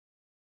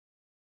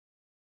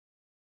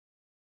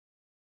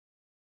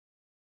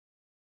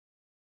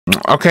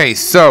Okay,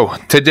 so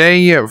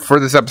today for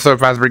this episode of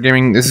Fazbear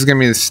Gaming, this is going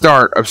to be the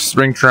start of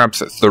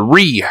Springtrap's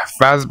 3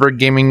 Fazbear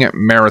Gaming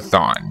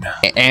Marathon.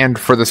 And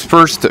for this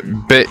first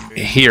bit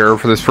here,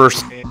 for this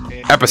first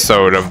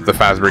episode of the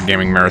Fazbear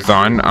Gaming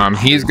Marathon,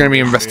 he's going to be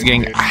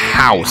investigating a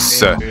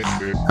house.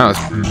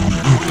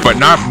 But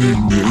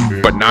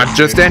not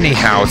just any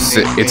house.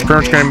 It's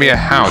pretty much going to be a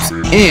house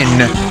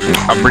in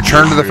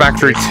Return to the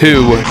Factory 2,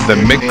 the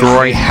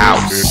Mccroy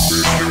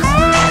house.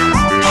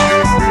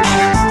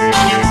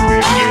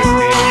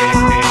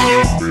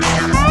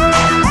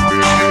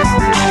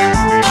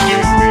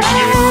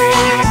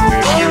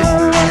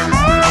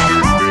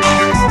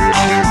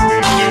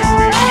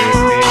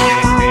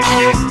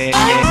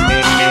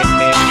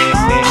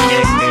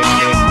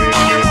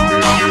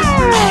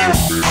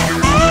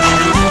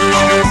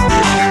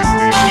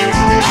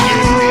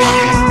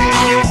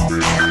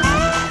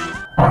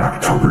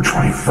 October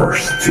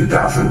 21st,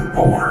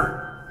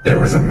 2004, there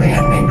was a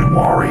man named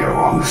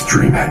Wario whose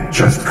dream had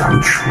just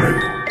come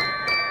true.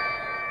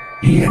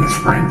 He and his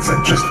friends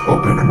had just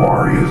opened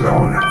Wario's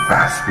own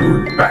fast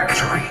food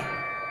factory.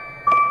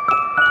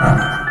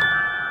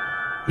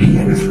 He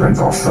and his friends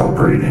all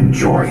celebrated in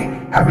joy,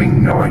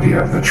 having no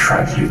idea of the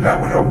tragedy that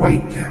would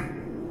await him.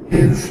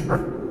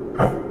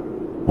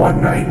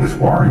 One night was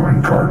Wario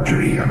on guard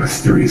duty, a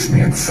mysterious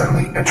man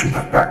suddenly entered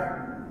the factory.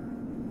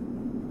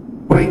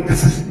 Wait,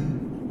 this is...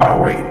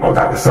 Oh,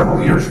 that was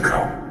several years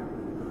ago.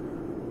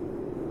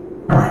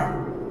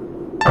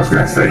 I was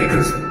gonna say,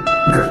 because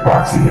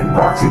Boxy and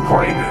Roxy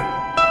played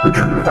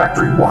Return to the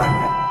Factory 1,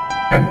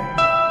 and...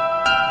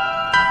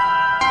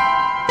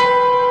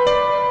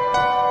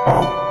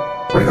 Oh,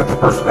 wait, that's the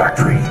first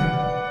factory?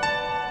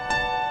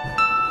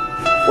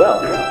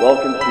 Well,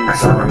 welcome to I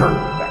still remember.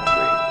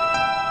 Factory.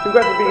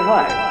 Congrats for being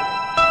hired.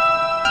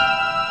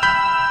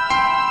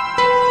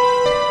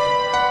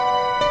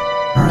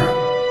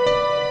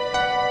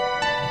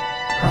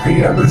 Okay,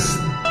 yeah, this...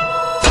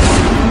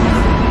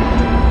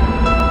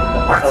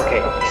 What?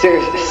 Okay,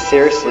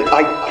 seriously,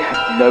 I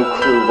have no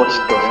clue what's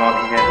going on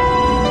here.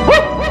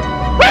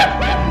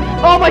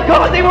 Oh my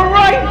god, they were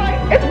right!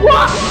 It's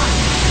what?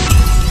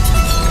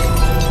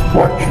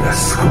 What in the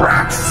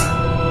scraps?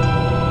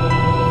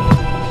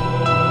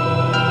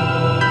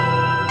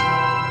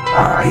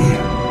 I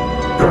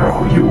don't know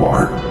who you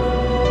are.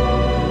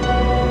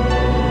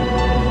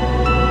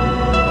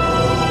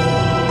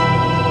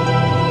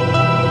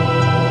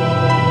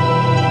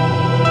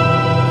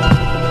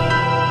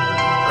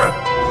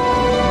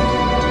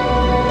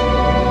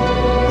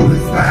 Who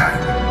is that?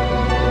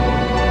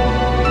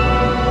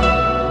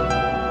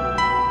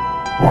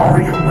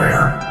 Wario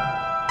where?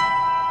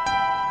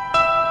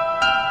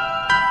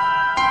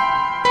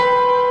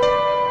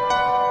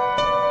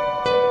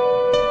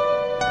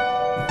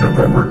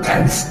 November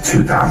 10th,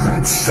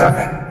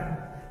 2007.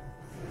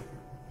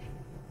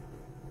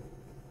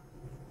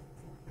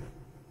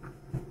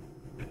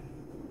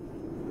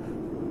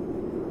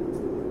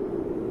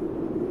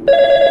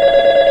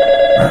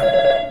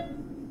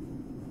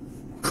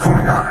 What's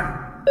going on?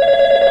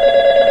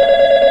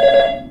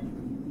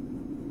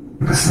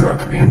 This is about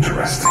to be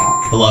interesting.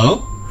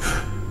 Hello?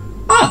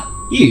 Ah,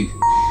 you.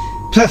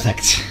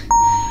 Perfect.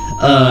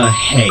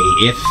 Hey,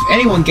 if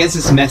anyone gets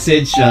this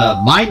message,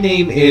 my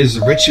name is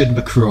Richard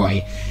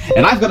Mccroy,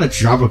 and I've got a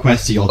job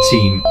request to your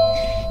team.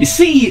 You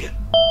see,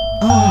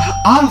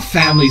 our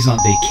family's on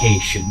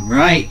vacation,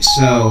 right?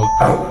 So,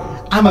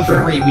 I'm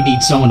afraid we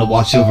need someone to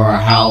watch over our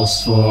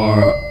house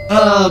for,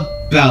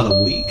 about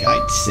a week,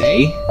 I'd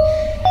say.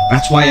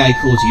 That's why I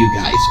called you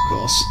guys, of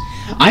course.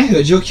 I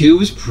heard your queue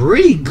was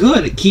pretty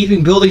good at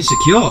keeping buildings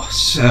secure,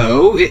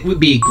 so it would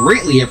be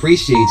greatly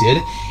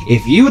appreciated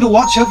if you were to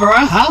watch over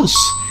our house.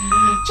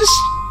 Just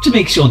to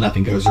make sure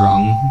nothing goes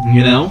wrong,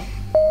 you know?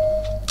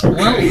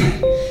 Okay.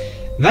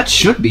 Well, that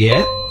should be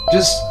it.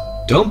 Just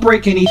don't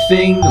break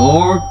anything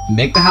or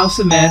make the house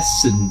a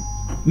mess, and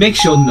make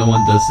sure no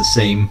one does the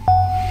same.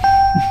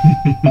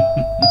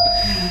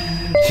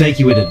 Thank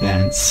you in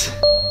advance.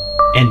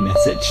 End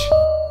message.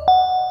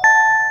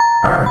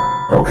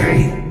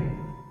 Okay.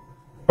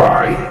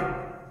 Bye.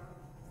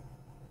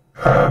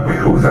 Wait,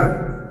 who was that?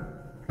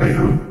 Wait,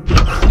 who?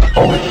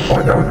 Oh,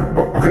 wait, that was...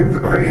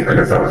 Okay, I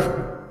guess that was...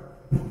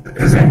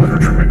 His name was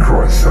Richard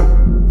Mccroy, so...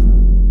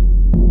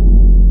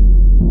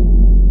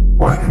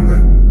 What in the...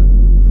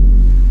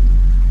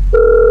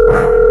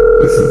 Wow,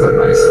 this is a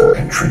nice little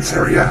entrance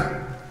area.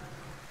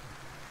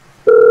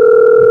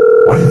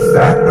 What is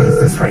that? What is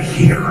this right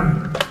here?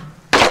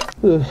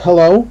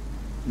 Hello?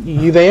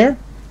 You there?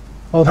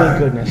 Oh, thank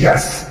goodness.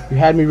 Yes. You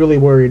had me really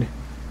worried.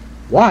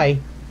 Why?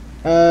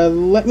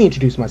 Let me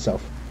introduce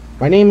myself.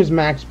 My name is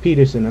Max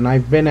Peterson, and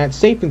I've been at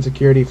Safe and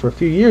Security for a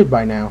few years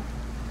by now.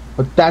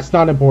 But that's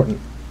not important.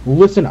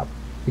 Listen up,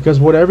 because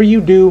whatever you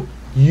do,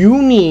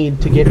 you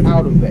need to get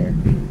out of there.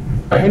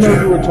 I know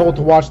you were told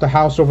to watch the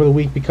house over the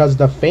week because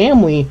the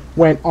family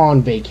went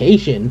on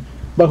vacation,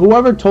 but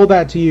whoever told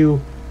that to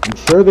you, I'm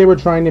sure they were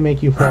trying to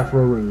make you fall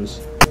for a ruse.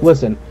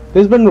 Listen,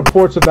 there's been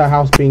reports of that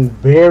house being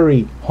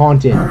very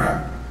haunted.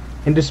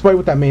 And despite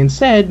what that man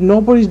said,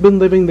 nobody's been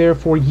living there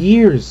for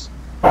years.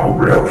 Oh,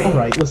 really?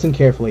 Alright, listen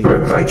carefully.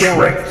 Good, I Don't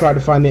tricked. try to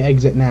find the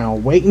exit now.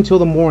 Wait until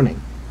the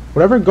morning.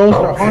 Whatever ghosts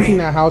are Okay. haunting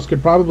that house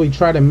could probably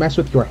try to mess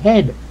with your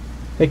head.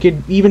 They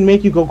could even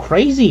make you go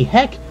crazy.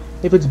 Heck,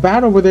 if it's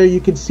bad over there,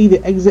 you could see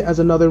the exit as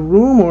another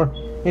room or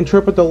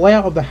interpret the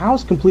layout of the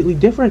house completely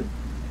different.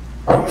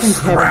 Oh, Thank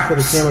heavens for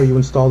the scraps. camera you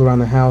installed around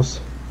the house.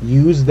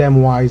 Use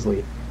them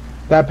wisely.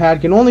 That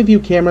pad can only view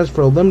cameras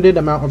for a limited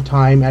amount of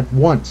time at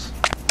once.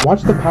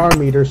 Watch the power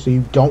meter so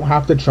you don't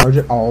have to charge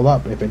it all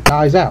up if it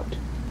dies out.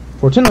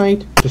 For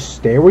tonight, just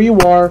stay where you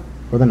are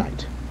for the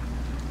night.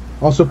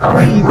 Also, How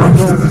many please rooms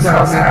don't does this try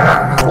house to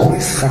have? Holy that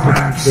could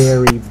scraps. be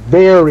very,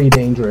 very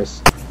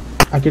dangerous.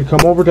 I could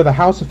come over to the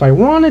house if I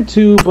wanted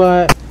to,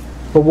 but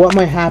what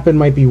might happen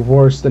might be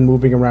worse than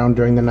moving around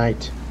during the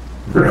night.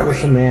 Really?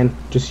 Listen, man,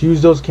 just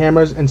use those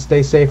cameras and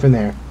stay safe in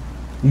there.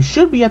 You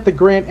should be at the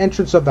grand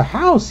entrance of the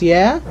house,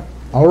 yeah?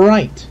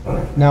 Alright,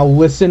 now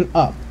listen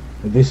up.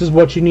 This is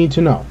what you need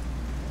to know.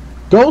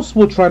 Ghosts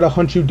will try to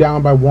hunt you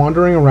down by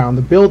wandering around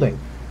the building,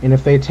 and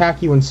if they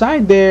attack you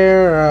inside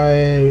there,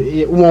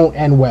 it won't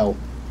end well.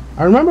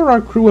 I remember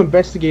our crew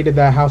investigated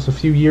that house a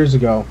few years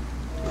ago.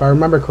 If I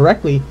remember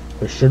correctly,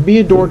 there should be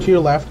a door to your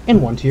left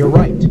and one to your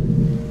right.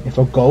 If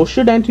a ghost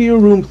should enter your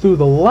room through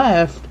the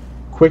left,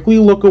 quickly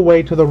look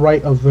away to the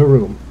right of the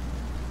room.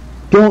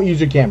 Don't use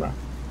your camera.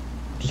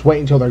 Just wait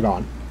until they're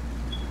gone.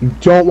 You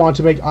don't want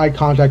to make eye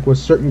contact with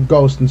certain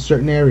ghosts in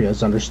certain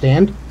areas,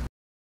 understand?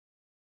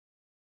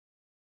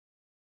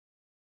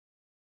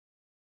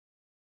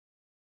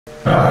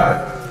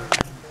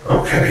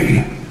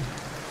 Okay.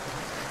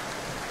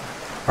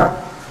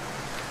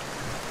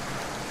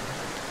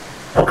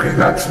 Okay,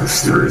 that's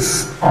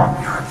mysterious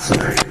ambiance,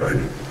 okay, but...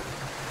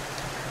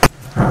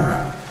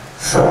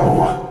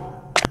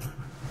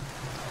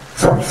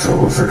 So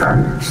it looks like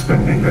I'm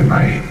spending the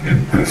night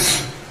in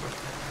this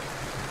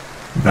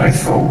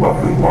nice little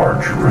lovely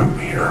large room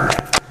here.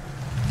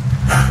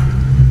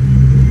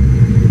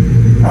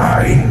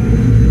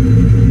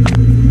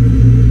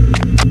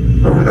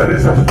 Whoever that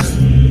is,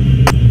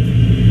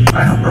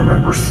 I don't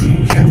remember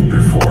seeing him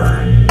before.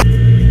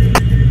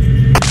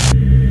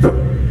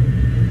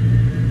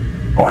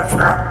 Oh, I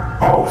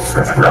forgot. Oh,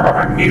 I forgot about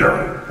my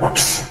meter.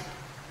 Whoops.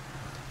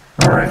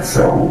 Alright,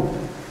 so...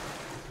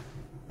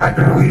 I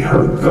barely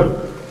heard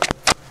the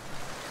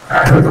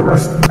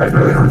rest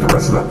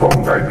of the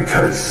phone guy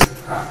because...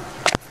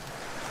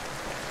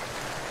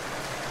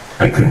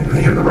 I couldn't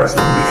really hear the rest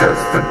of it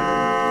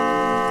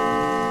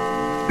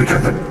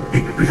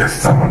because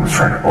someone was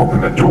trying to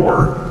open the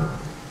door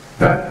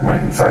that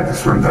went inside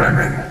this room that I'm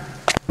in.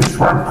 This is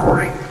where I'm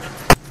recording.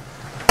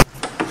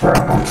 So I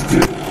don't know what to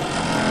do.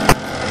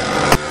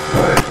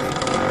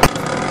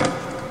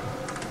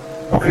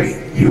 But... Okay,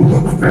 you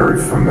look very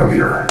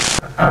familiar.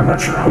 I'm not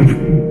sure how you...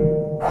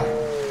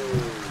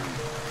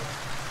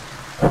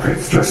 Okay,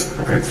 it's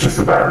just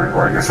a battery,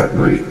 or I guess that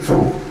really...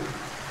 So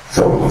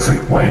it looks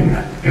like when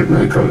it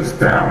really goes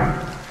down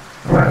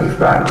around this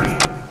battery,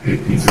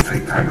 it needs to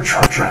take time to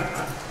charge up.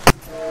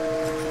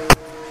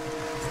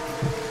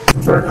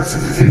 Is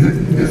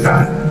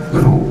that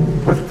little...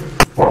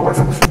 What's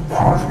up with the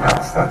pause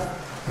mouse? That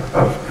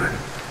was good.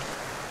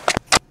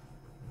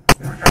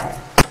 There we go.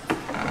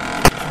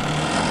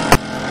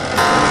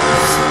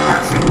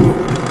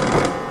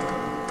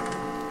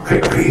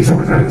 Okay, he's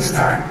over there this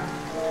time.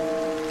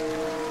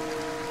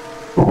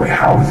 But wait,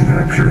 how is he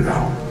gonna appear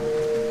though?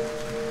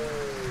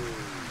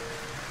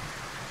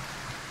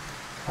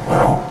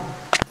 Well...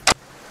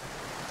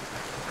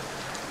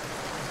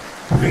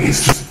 Okay,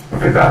 he's just...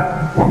 Okay,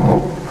 that one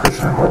little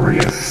person, whoever he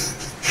is,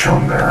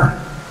 shown there.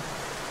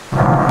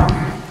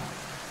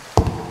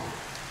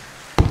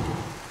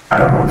 I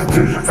don't know what to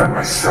do to defend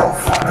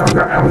myself. I only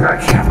got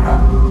a camera.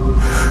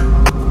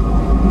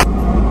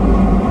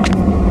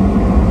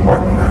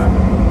 What?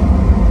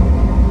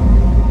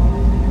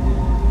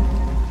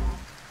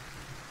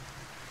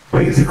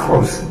 Wait, is he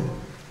close?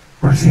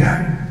 Where's he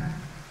at?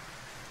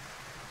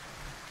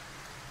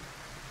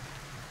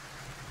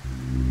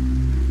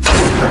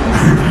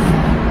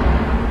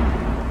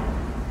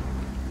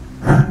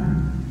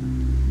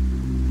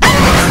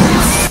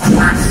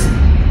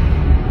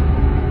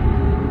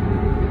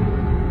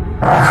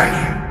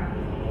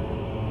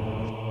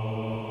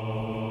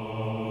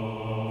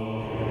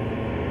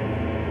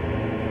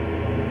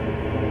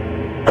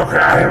 Okay,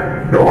 I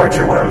have no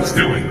idea what I was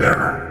doing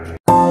there.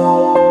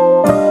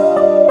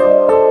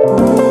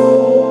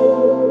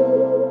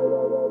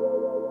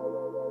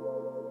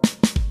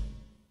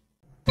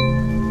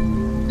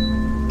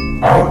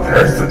 Oh,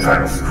 there's the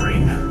title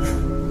screen.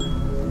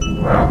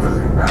 Well, it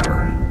doesn't matter.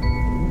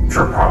 I'm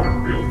sure probably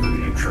won't be able to do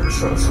the intro,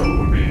 so it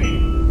wouldn't be any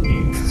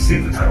need to see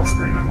the title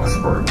screen unless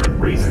for a good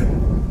reason.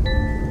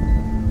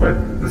 But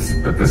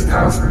this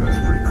title screen is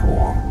pretty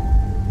cool.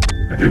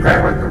 I do kind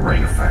of like the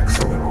rain effects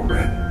a little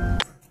bit.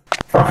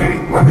 Okay,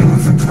 let me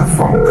listen to the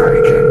phone guy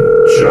again,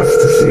 just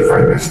to see if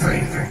I missed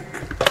anything.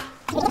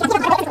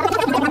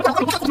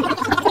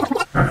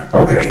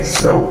 Okay,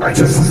 so I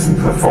just listened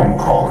to the phone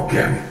call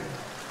again,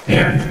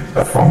 and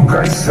the phone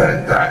guy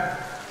said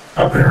that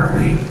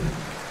apparently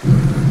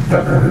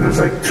definitely there's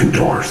like two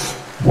doors.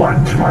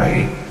 One to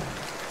my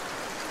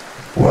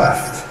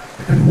left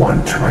and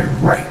one to my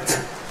right.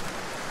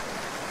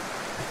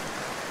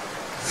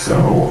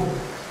 So,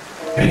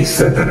 and he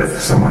said that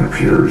if someone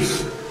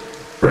appears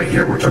right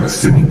here, which I'm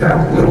assuming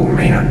that little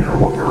man or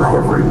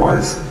whoever he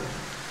was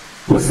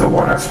the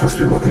one I was supposed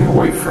to be looking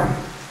away from.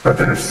 But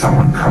then if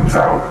someone comes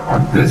out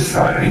on this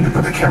side, I need to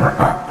put the camera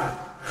up.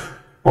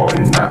 Well, I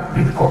did not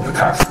need to pull up the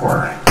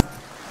taskbar.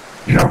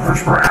 You know,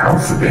 first for a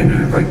house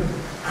abandoned, like,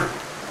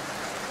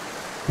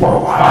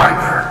 whoa, hi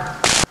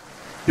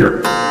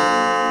there.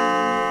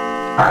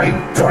 I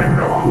don't even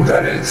know who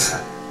that is,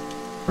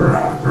 or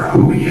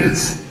who he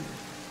is.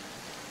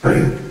 But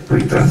he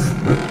does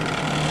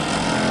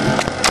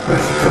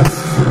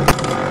sort of,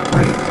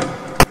 wait.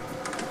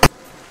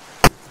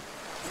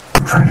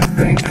 I'm trying to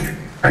think.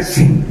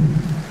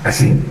 I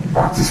seen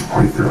Boxy's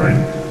playthrough, and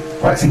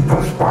well, I seen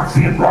both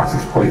Boxy and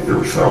Roxy's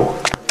playthrough, so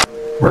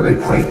where they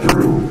played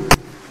through,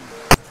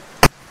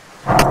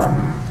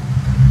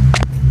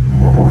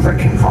 what was that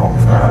game called?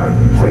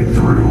 Played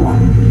through,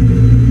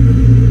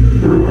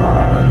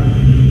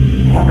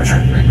 what am I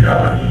trying to think?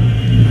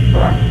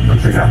 I'm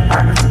thinking of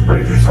Pirates of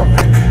Rage or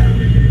something.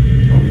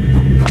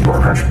 The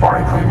French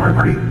body plane, where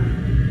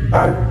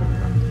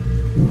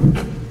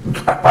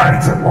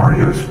Pirates of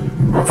Warriors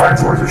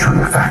Return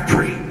to the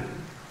Factory.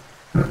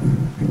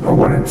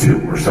 1 and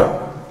 2 or so.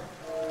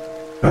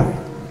 No.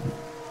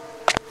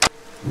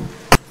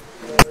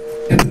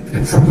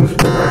 In some of those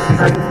books,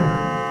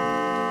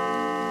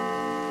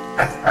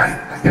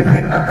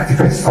 I think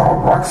I saw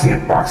Roxy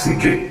and Boxy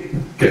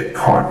get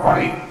caught by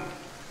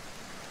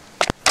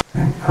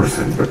a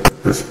person, but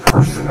this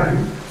person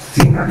I'm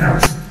seeing right now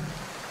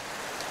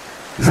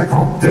is like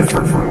all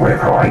different from the way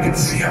how I can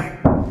see him.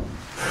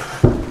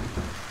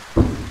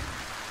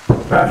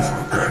 That is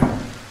not good.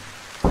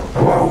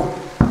 Hello?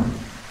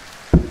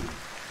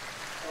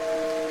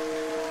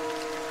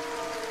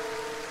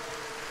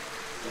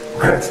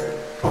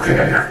 Okay,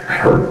 I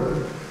heard.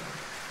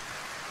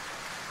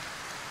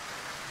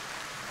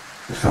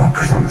 There's someone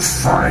person on the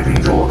side. You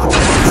need to look over.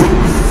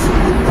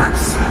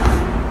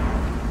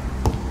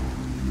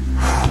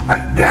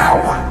 Like now.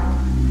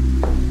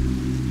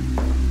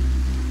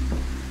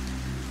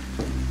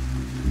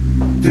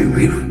 Did he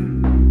leave?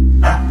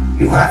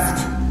 He left.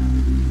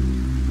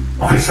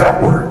 Okay, so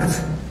that worked.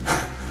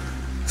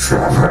 So I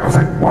was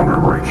like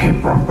wondering where he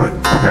came from, but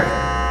okay.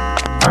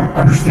 I'm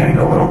understanding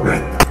a little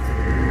bit.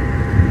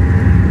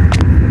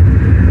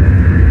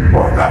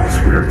 Well, that was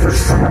weird. There's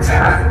someone's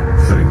hat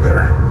sitting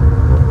there.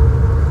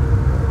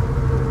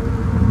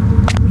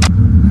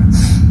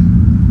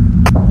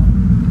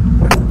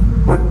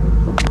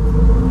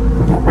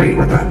 Wait,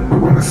 what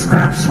the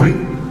scraps? Wait.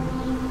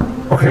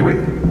 Okay, wait,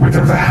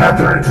 there was a hat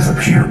there and it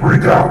disappeared. Where'd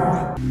it go?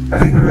 I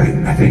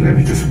think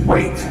maybe just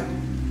wait.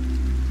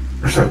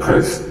 Or so,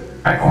 because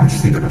I only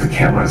just need to put the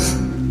cameras,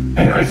 and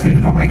I just need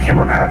to put my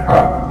camera pad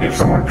up if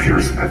someone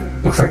appears that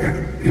looks like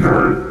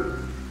either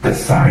this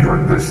side or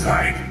this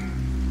side.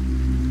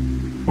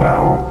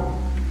 Well,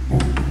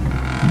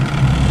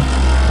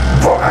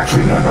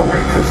 actually, no,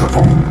 wait,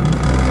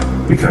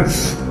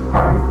 because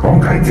phone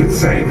guy did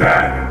say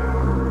that,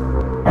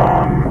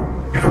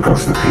 if a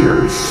ghost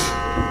appears,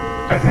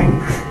 I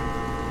think,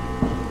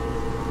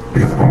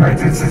 because the phone guy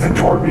did say the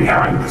door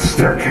behind the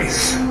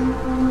staircase.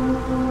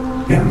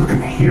 Yeah, look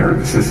in here,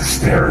 this is the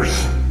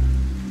stairs.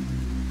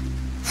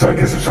 So I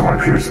guess if someone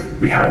appears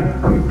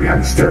behind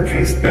the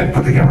staircase, then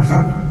put the cameras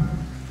up.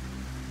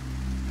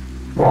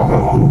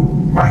 Although,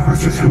 who am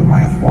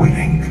I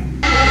avoiding?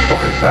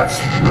 Okay, that's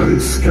really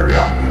scary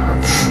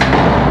ambiance.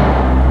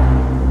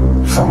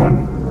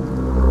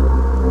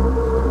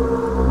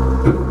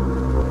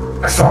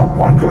 I saw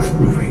one ghost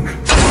moving.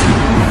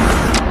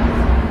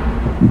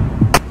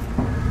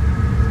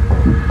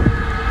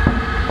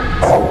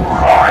 Oh,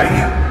 hi.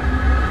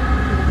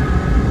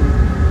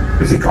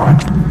 Is he gone?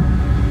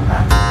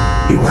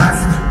 He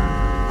left.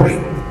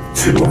 Wait,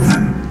 2 of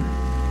them?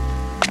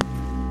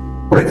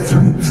 Wait,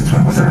 since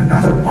when was there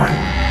another one?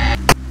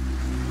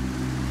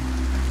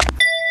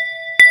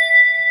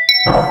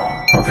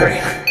 Oh,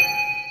 okay.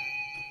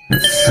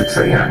 It's 6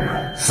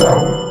 a.m. So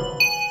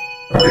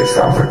that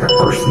was like the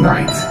first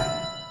night.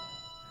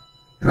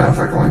 And that was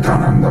like only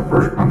done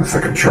on the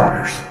second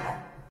try or so.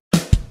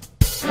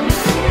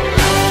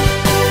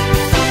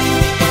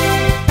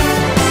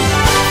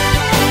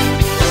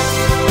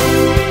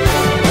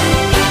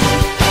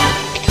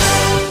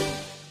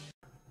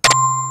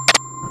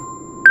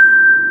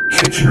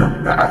 Kitchen or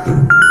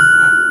bathroom?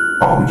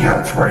 Oh yeah,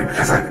 that's right,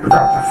 because I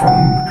forgot the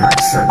phone guy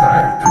said that I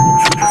have to move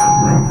to a different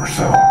room or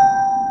so.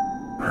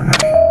 Per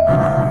night.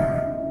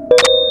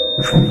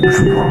 Which one do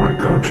I want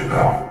to go to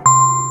though?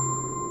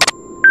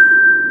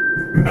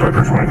 Do I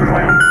first want to go to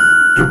my own?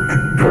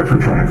 Do I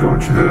first want to go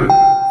to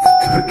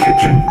the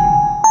kitchen?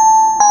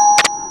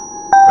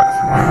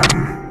 I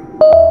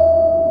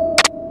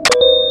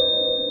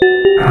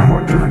don't know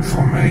what difference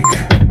it'll make.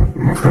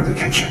 Let's go to the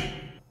kitchen.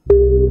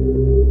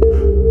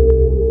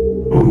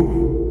 Ooh.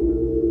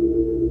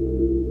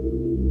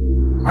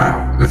 Wow,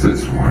 this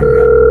is one.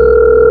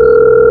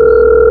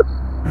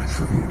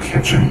 fucking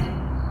kitchen.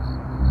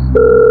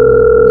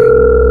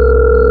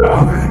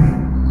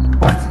 Oven.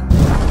 What?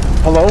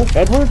 Hello,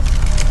 Edward?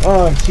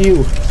 It's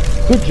you.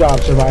 Good job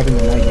surviving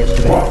the night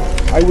yesterday.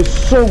 Whoa. I was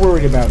so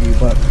worried about you,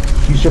 but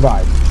you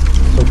survived.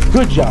 So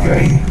good job.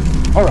 Okay.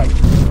 Alright.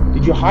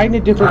 Did you hide in a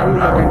different room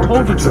like I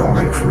told you to?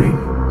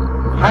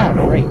 I don't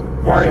know Great.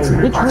 why it's So in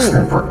a which box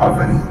room? for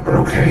oven, but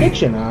okay.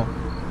 Kitchen, huh?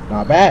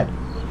 Not bad.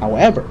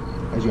 However,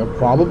 as you have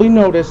probably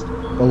noticed,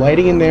 the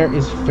lighting in there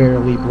is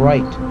fairly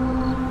bright.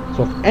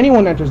 So if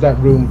anyone enters that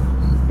room,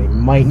 they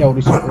might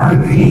notice you. What are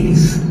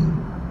these?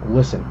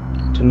 Listen,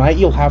 tonight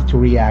you'll have to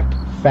react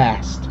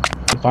fast.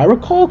 If I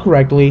recall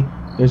correctly,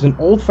 there's an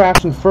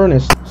old-fashioned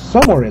furnace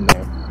somewhere in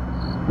there.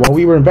 While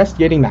we were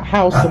investigating that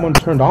house, someone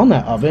turned on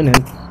that oven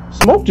and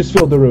smoke just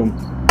filled the room.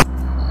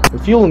 The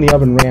fuel in the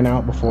oven ran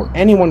out before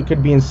anyone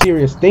could be in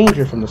serious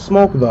danger from the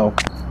smoke, though.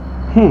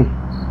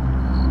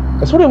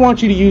 That's what I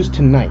want you to use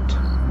tonight.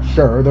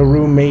 Sure, the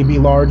room may be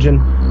large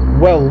and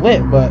well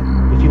lit, but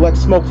if you let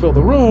smoke fill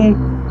the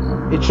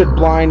room, it should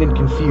blind and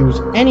confuse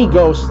any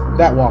ghosts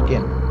that walk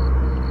in.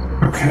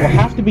 Okay. You'll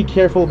have to be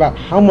careful about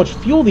how much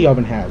fuel the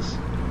oven has.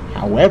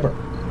 However,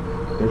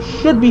 there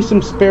should be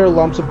some spare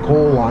lumps of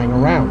coal lying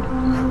around.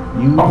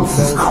 Use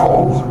those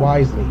coals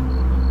wisely.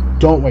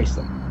 Don't waste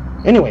them.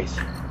 Anyways,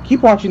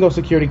 keep watching those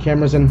security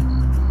cameras and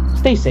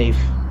stay safe.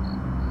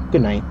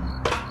 Good night.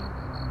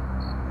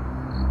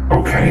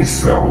 Okay,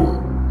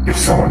 so if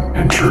someone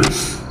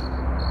enters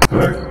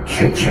the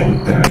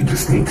kitchen, then I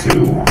just need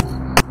to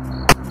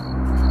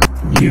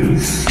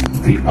use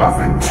the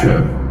oven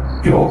to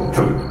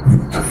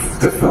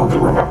fill the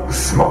room up with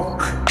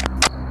smoke.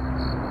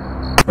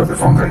 But the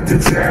phone guy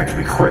did say I had to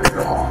be quick,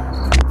 though.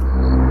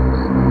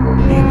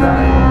 Need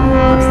that.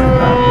 Let's get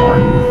that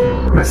one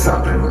mess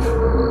up and...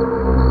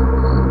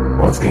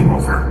 well, it's game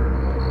over.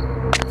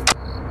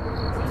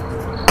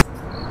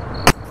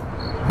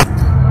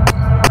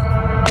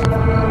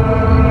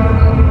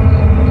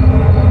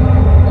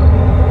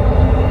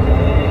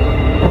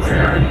 Okay,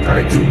 I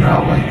do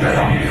not like that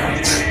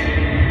ambiance.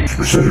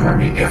 It should remind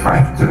me, if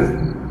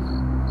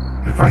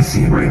I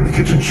see anybody in the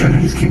kitchen, should I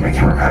just keep my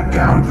camera pad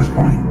down at this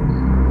point?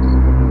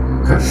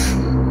 Because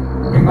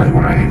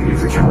when I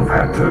use the camera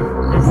pad to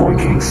avoid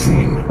getting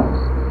seen.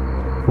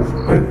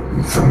 But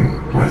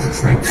what is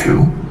this, night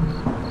 2?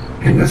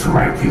 In this room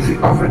I have to use the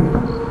oven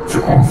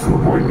to also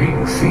avoid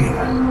being seen.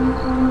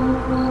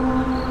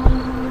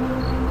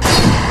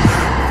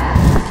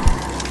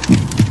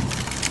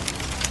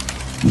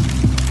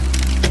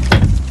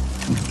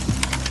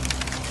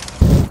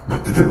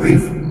 But did they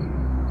leave?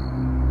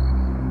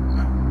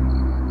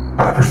 Oh,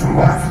 that person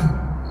left.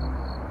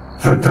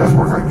 So it does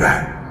work like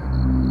that.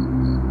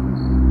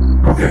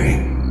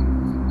 Okay.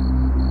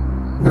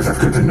 Because that's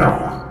good to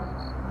know.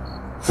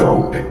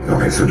 So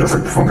just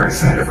like the phone guy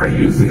said, if I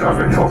use the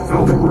oven, he'll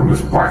fill the room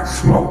with black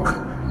smoke,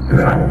 and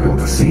then I won't be able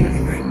to see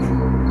anything.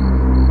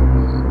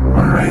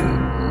 Alright,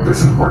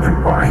 this is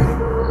working fine.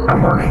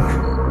 I'm learning.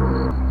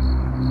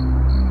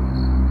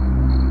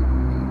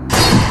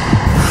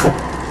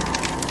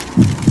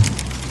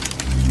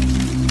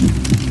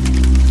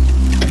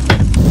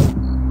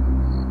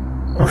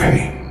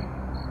 Okay.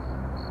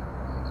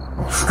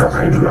 I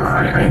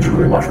need to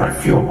really watch my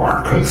fuel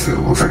bar, because it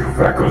looks like if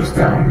that goes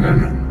down,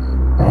 then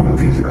I'll move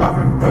the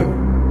oven. But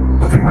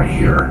looking right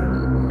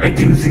here, I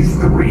do see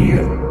 3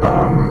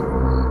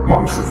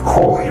 lumps of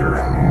coal here.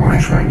 When I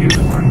try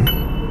using one.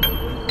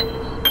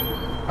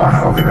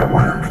 Okay, that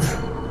worked.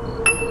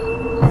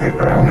 Okay,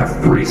 but I only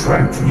have 3, so I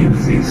have to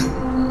use these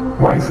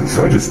wisely.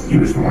 So I just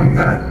used one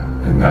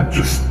and that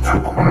just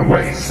took one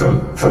away. So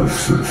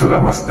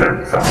that must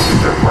they're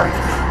right.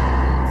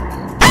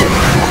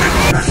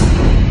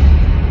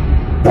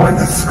 What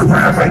the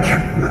scrap?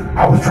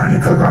 I was trying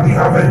to cook on the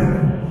oven.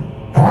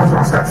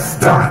 Pause got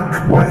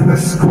stuck. What in the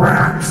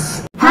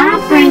scraps?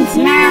 Conference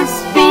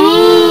mouse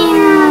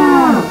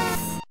fails!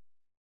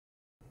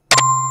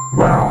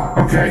 Well,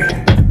 okay.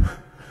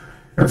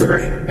 That's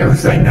okay. At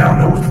least I now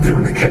know what to do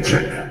in the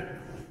kitchen.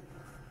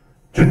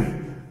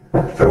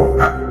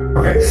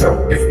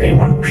 So if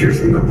anyone appears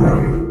in the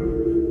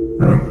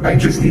room, I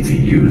just need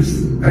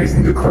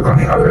to click on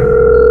the oven,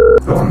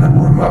 fill the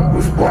room up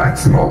with black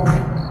smoke,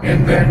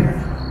 and then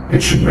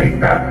it should make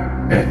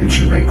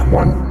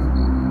one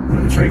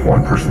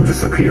person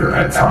disappear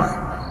at a time.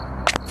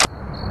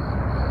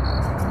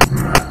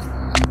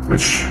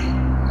 Which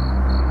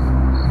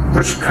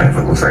kind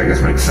of looks like, I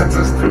guess, makes sense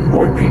as to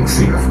avoid being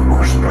seen, of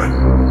course, but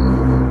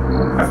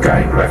I've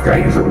got to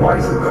use it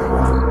wisely,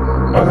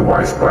 though.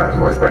 Otherwise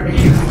by me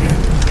using it.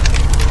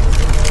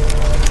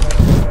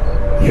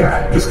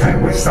 Yeah, just kind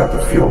of waste out the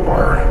fuel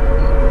bar.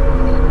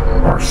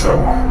 Or so.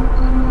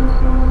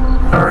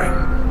 Alright.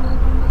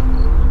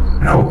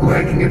 And hopefully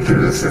I can get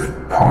through this if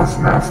Paul's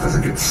mouse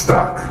doesn't get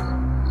stuck.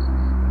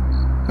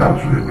 That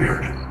was really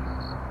weird.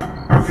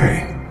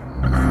 Okay.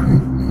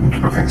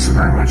 Thanks so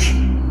very much.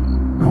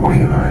 The way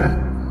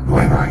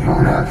that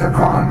you'll know that they're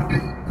gone,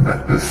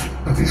 that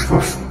these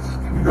ghosts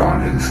can be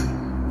gone is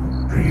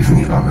they're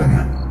using the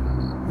oven.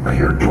 I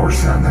hear a door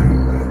sound,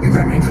 then I think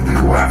that means that they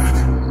left.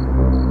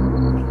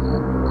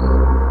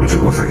 which it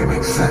looks like it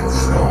makes sense,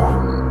 so...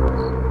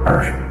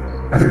 Alright,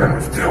 I think I know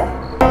what to do.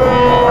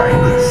 I'm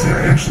gonna say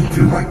I actually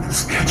do like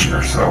this kitchen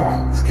or so.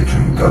 This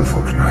kitchen does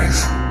look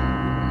nice.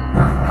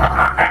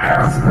 I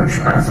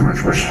have to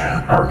much wish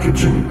our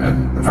kitchen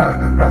at the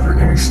Fazbear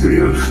Gaming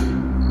Studios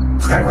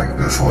was kind of like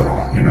this a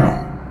little, you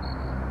know?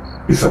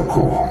 Be so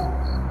cool.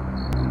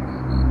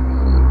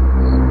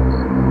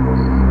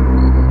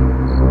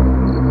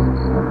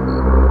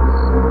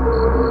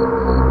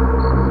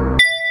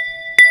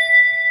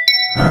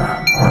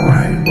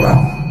 Alright,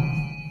 well,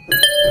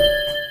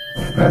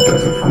 that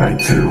does it for night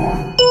 2.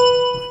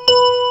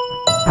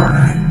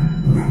 Alright,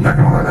 not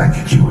gonna lie, that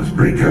kitchen was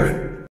pretty good.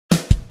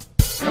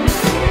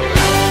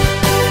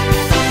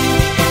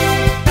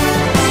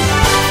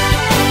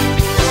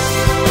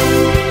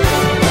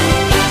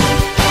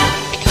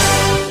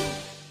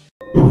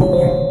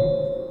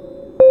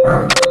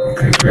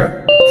 Okay, we got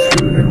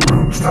 2 new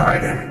rooms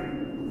tied in.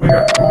 We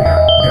got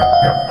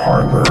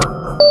parlor,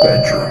 or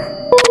bedroom.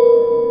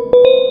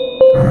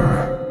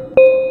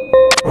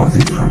 Both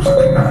these rooms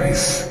look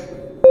nice.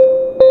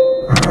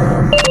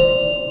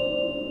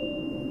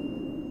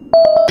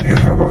 I guess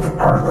I'll go with the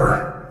parlor.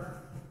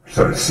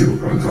 So to see what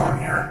goes on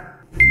here.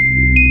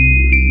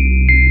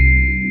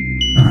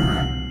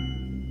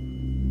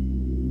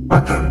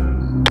 What the?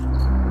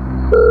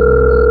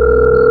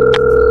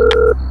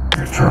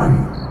 You turn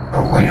a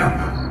lamp.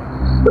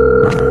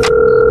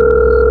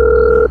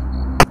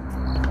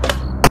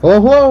 Hello,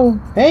 hello?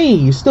 Hey,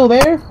 you still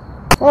there?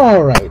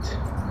 Alright.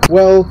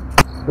 Well,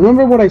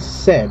 remember what I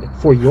said.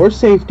 For your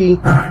safety,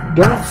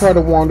 don't try to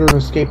wander and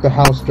escape the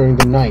house during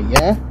the night,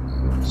 yeah?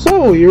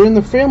 So, you're in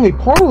the family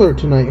parlor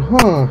tonight,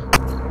 huh?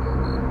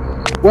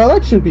 Well,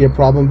 that shouldn't be a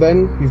problem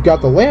then. You've got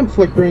the lamp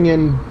flickering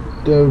and...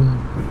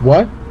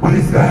 what? What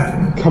is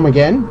that? Come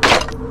again?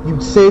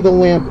 You'd say the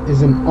lamp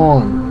isn't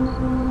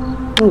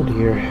on. Oh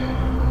dear.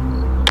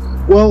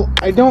 Well,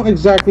 I don't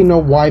exactly know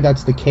why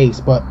that's the case,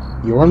 but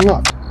you're in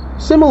luck.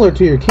 Similar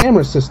to your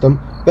camera system,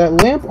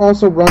 that lamp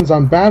also runs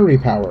on battery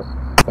power.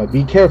 But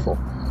be careful.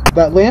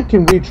 That lamp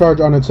can recharge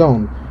on its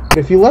own, but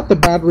if you let the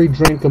battery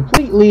drain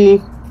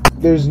completely,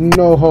 there's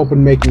no hope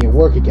in making it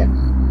work again.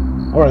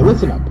 Alright,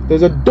 listen up.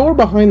 There's a door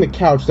behind the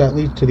couch that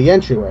leads to the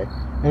entryway,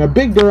 and a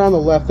big door on the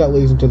left that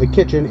leads into the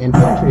kitchen and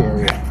pantry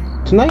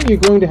area. Tonight you're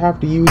going to have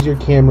to use your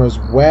camera as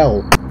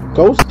well.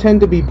 Ghosts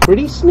tend to be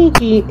pretty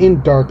sneaky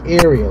in dark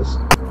areas,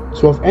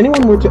 so if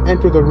anyone were to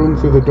enter the room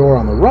through the door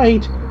on the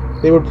right,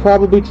 they would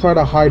probably try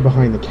to hide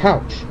behind the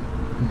couch.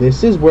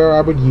 This is where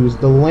I would use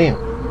the lamp.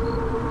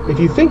 If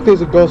you think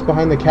there's a ghost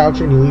behind the couch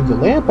and you leave the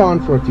lamp on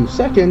for a few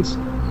seconds,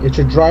 it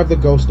should drive the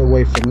ghost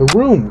away from the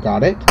room,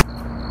 got it?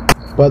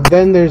 But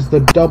then there's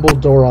the double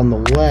door on the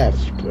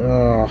left.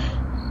 Ugh.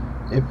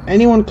 If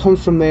anyone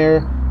comes from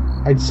there,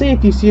 I'd say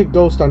if you see a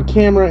ghost on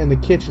camera in the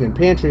kitchen and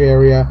pantry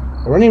area,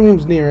 or any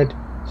rooms near it,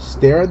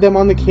 stare at them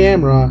on the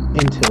camera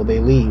until they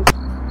leave.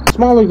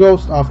 Smaller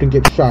ghosts often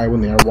get shy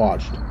when they are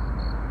watched.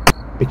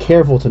 Be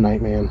careful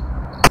tonight, man.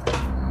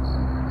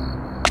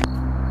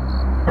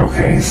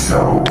 Okay,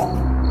 so...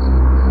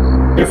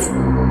 If...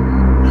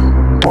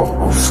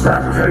 Well,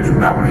 scrap, okay, I do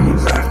not want to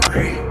use that,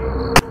 okay.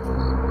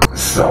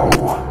 So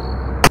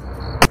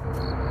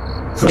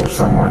if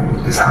someone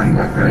is hiding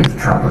back there, you can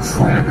turn on this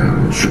lamp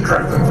and it should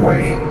drive them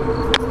away.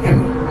 And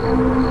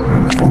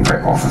the phone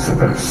guy also said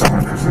that if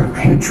someone comes in the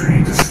pantry, you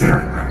need to stare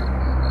at them.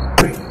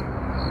 Wait.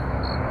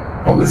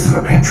 Oh, this is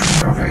a pantry,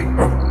 okay.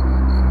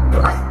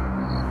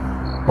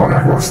 Oh, I'm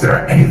not going to stare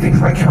at anything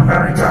if my camera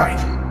battery died.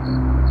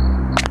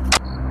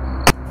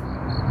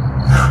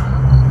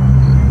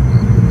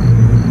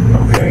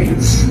 Okay,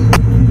 it's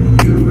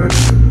you,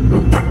 that's...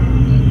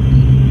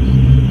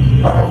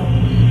 Uh-oh.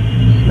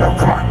 No,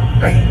 come on.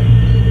 Hey.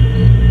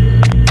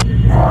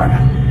 Come on.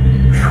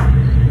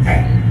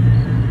 Okay.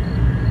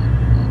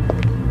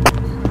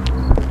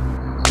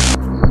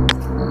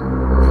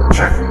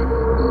 Check.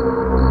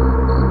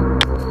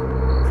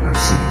 Can't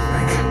see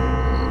anything.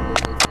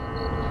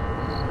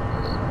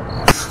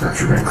 Scratch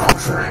your way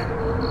closer.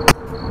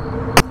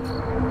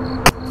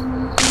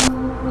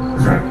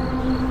 Is that...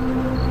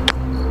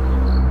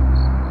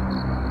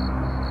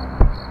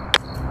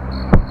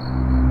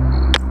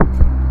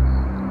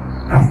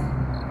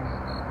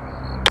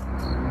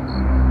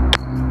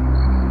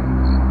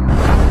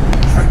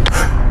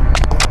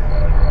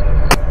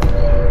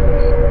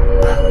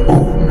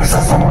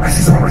 I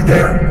see someone right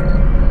there.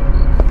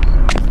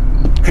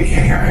 Okay,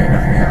 hang on.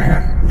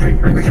 Okay,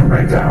 bring the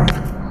camera right down.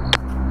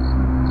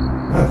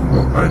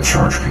 Let it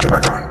charge. Get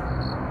back on.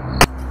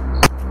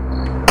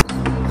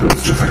 So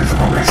it's just like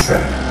someone I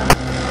said.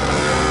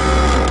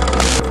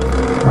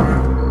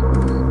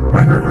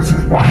 My nervous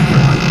is why am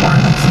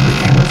the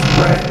camera's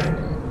red?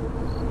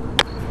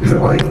 Is it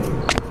like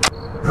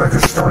a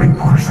starting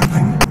point or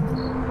something?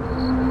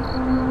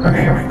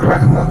 Okay, go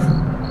back and look.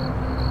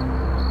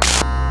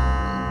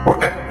 What?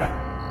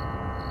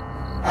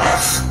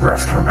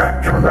 Graph's coming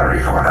back. Camera battery,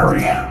 come on,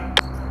 hurry.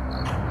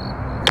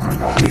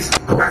 Come on, please,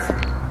 go back.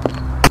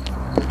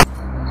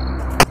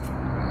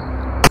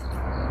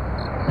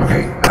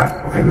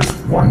 Okay, there's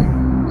one.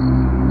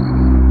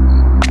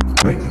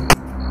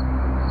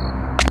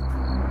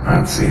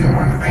 don't see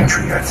anyone in the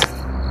pantry yet.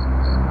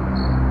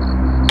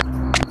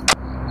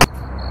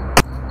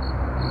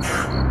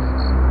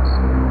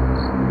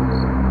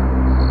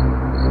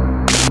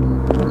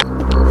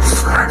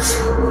 Scraps.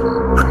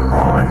 Come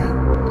on.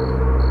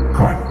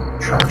 Come on.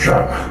 Charge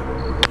up.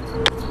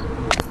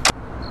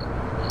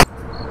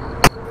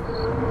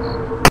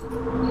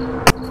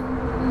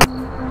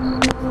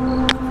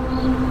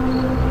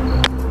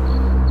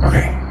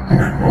 Okay,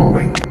 hang on,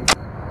 rolling.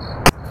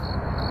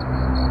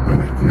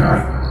 No.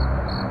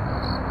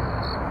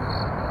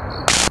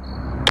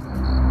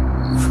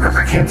 I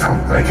can't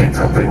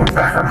tell if they went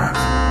back or not.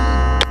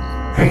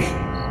 Hey.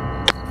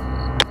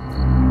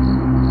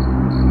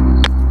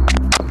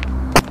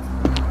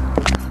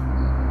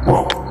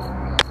 Whoa.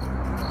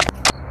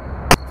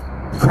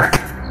 Come back.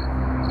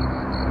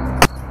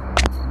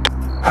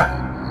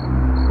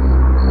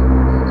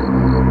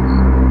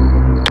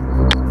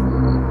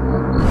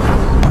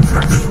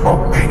 Oh,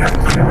 okay, never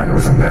mind, there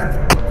was something there.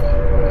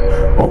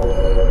 Oh.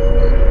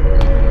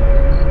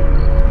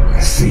 I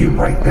see you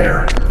right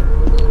there.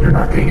 You're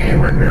not getting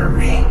anywhere near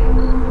me.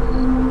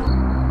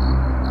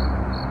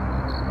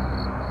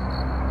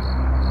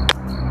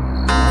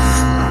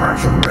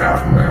 Crash them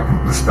down,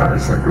 man. The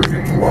stars like we're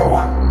getting low.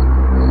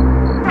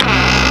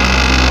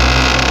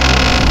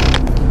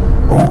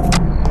 Oh.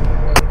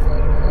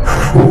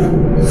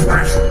 Oh,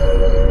 stars.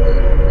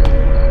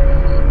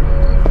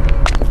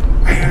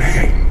 Hey,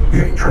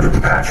 charge up the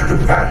pad,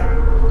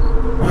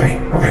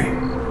 Okay.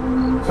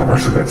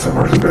 So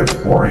far so good,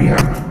 4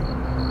 a.m.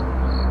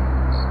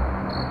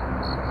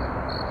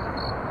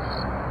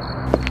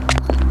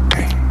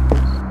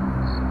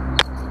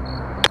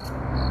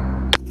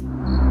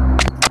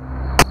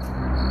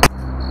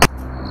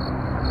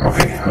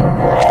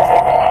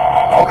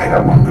 Okay,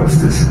 that one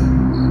ghost is...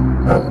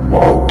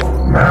 whoa,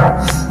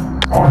 mouse.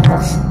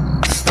 Almost.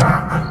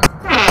 Stop.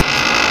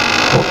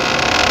 Oh.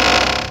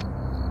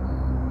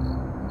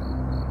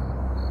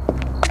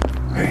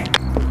 Okay,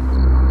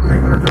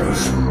 there it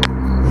goes.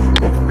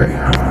 Okay,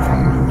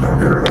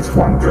 that's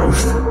one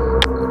ghost.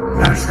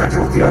 Now I just gotta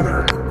deal with the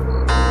other.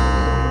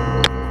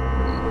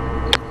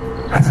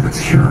 Depends if it's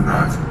here or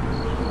not.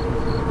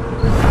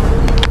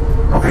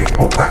 Okay,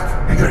 back.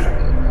 Okay, good.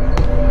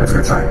 That's a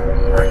good sign.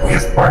 Alright,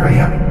 yes, 5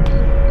 a.m.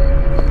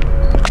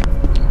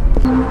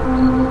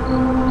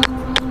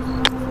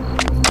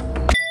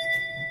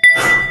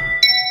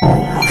 Oh,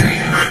 okay.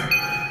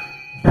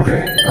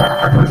 Okay, I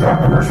thought I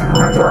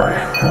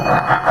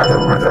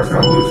was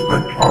gonna lose,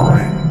 but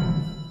alright.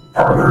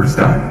 Parlor's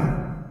done.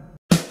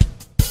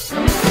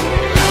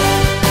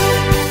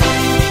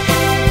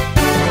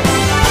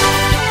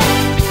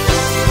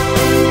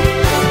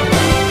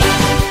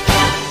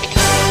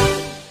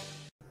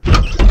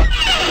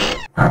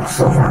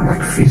 So far I'm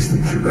like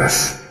feasting through this.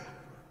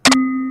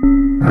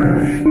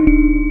 Alright.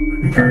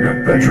 We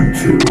got bedroom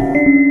 2.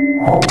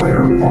 Hallway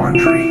or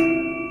laundry.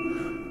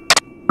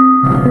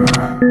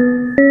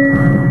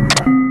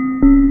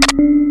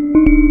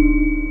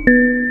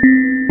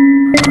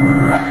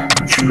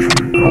 Not sure which one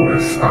to go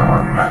with. I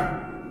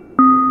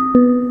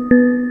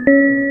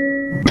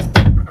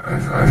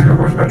think I'll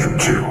go with bedroom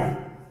 2.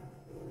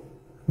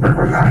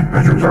 How many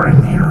bedrooms are in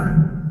here?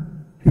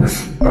 In this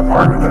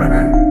apartment that I'm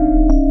in?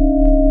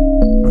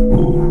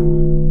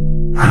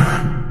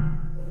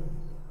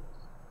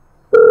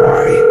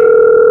 Why?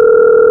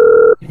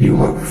 You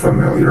look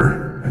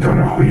familiar. I don't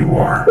know who you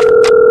are.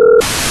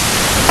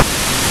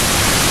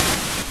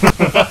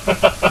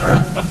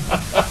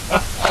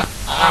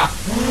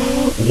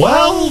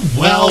 Well.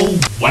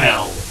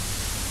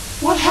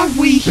 What have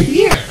we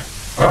here?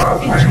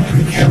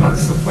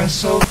 Cameras. Impressed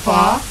so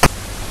far?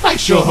 I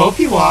sure hope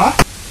you are.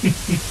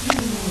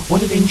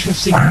 What an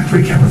interesting... Why are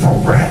 3 cameras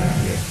all red?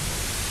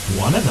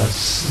 One of us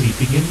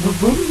sleeping in the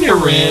room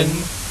you're in.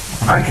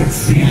 I can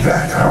see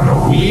that. I don't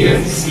know who he We're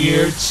is.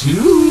 here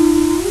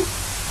too.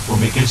 We'll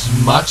make as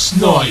much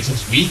noise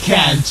as we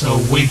can to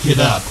wake it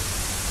up.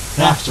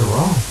 After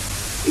all,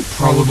 you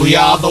probably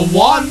are the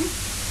one.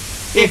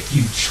 If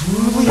you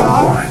truly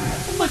are,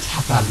 then let's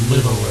have a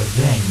little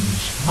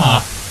revenge,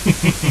 huh?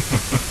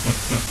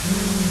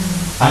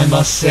 I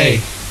must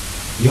say,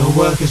 your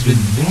work has been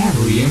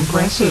very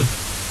impressive.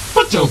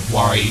 But don't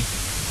worry,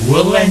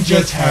 we'll end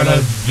your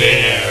terror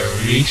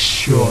very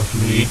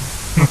shortly.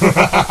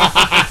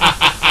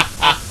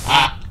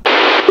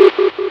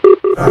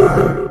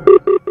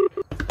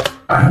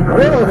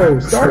 Whoa,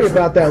 sorry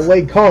about that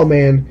late call,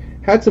 man.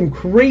 Had some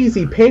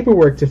crazy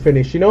paperwork to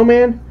finish, you know,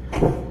 man?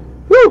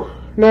 Whew!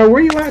 Now,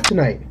 where you at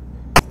tonight?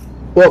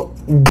 Well,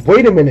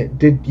 wait a minute.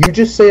 Did you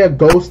just say a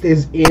ghost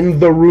is in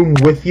the room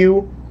with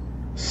you?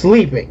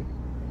 Sleeping?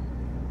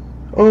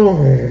 Oh,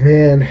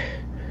 man.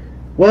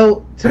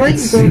 Well, tonight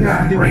you're going to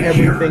have to do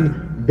everything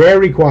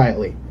very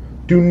quietly.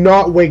 Do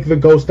not wake the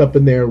ghost up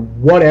in there,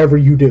 whatever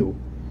you do.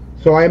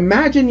 So I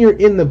imagine you're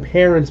in the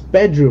parents'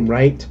 bedroom,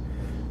 right?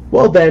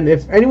 Well then,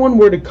 if anyone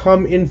were to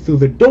come in through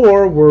the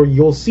door, where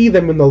you'll see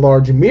them in the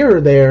large mirror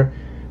there,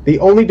 the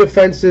only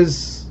defense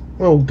is,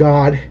 oh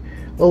god,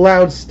 a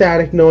loud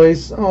static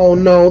noise. Oh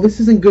no, this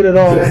isn't good at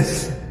all.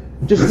 This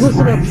Just This is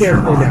listen my up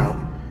carefully journal. now.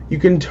 You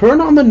can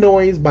turn on the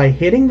noise by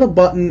hitting the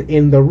button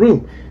in the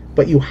room,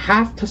 but you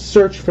have to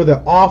search for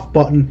the off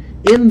button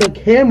in the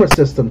camera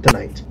system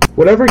tonight.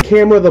 Whatever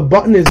camera the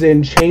button is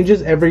in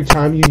changes every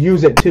time you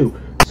use it too,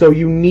 so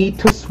you need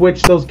to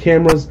switch those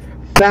cameras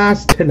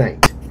fast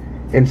tonight.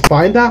 And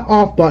find that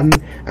off button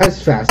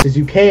as fast as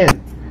you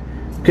can.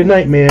 Good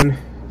night, man.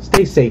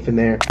 Stay safe in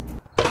there.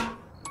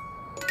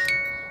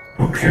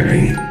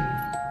 Okay.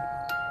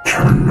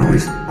 Turn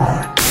noise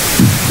on.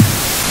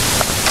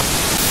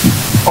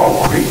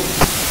 Oh, wait.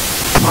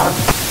 On.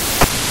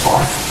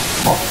 Off.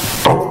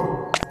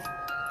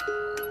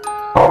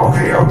 Oh,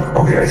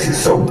 okay, I see.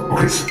 So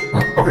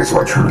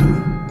I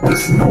turn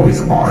this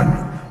noise on.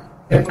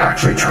 It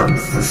actually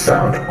turns the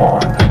sound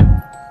on.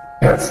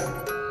 Yes.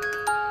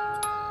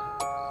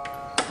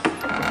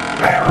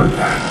 I heard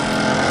that.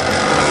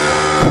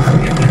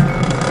 Something in here.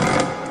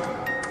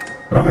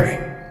 Okay.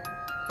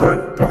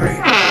 Okay.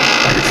 I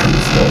can turn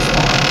this noise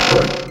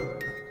on,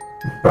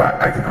 but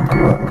I can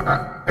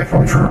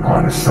only turn it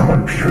on if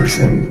someone peers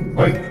in.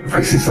 Like, if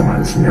I see someone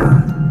in this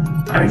mirror,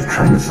 I need to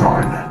turn this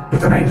on, but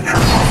then I need to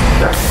turn it off.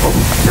 That's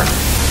open.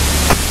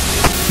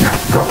 Yeah,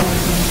 go.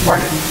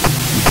 Find it.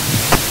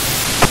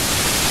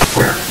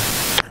 Where?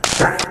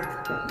 There.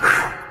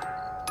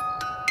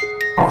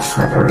 Oh,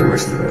 snap, I really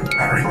wasted it.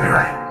 Right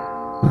there.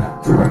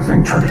 Do that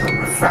thing, turn it a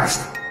little bit fast.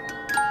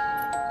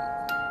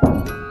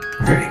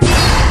 Okay.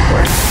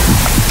 Right.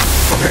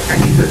 Okay, I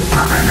need this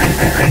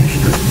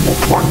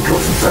one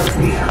ghost inside of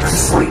me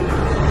asleep.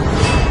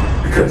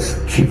 Because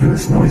keeping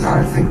this noise on,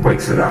 I think,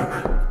 wakes it up.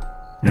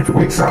 And if it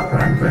wakes up,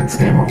 then it's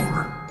game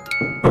over.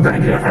 But then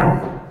again, if I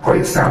don't play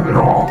the sound at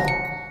all,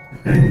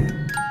 and,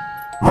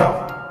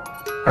 well,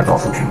 that's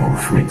also came over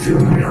for me too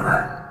in the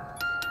mirror.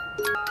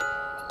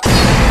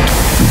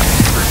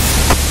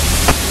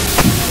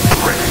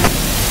 Quick.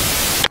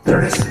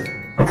 There it is.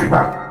 Okay,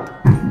 wow.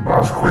 That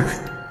was quick.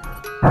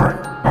 Alright,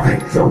 okay,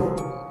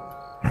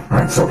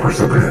 so far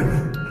so good.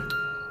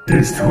 It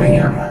is 2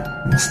 a.m.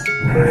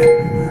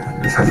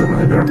 This hasn't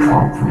really been a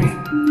problem for me.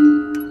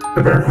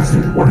 The better question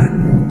is,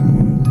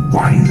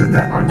 why is it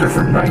that on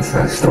different nights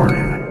that I start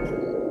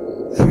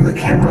in, some of the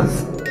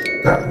cameras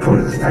that go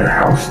to this entire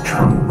house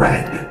turn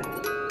red?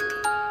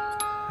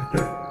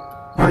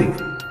 Like,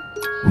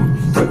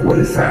 what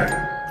is that?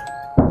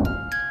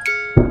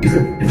 Is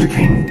it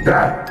indicating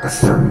that a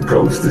certain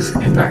ghost is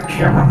in that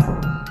camera?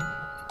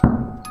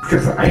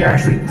 Because I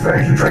actually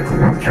tried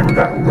clicking on the camera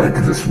that led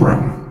to this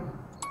room,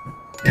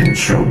 and it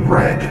showed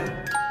red,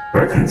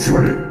 but I couldn't see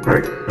what it.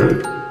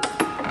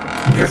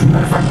 I'm guessing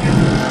that if I'm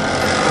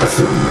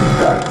assuming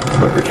that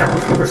the camera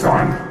was focused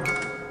on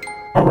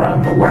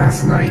around the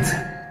last night,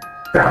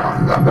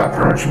 that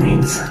pretty much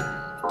means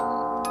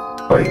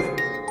like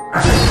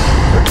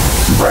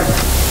right.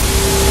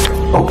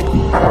 Oh,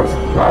 that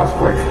was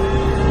quick.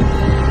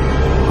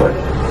 But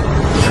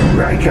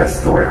I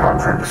guess the way how I'm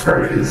trying to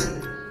describe it is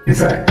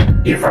that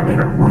if I'm in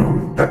a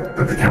room that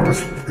the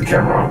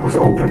camera was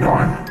opened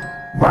on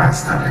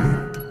last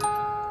time,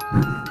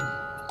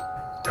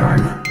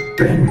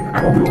 then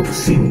I won't be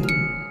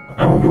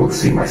able to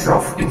see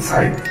myself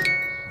inside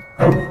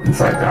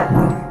that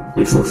room,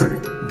 which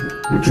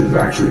is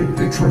actually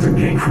the expensive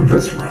gain from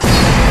this room.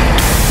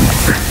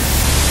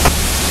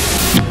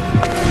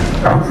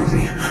 That was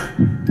easy.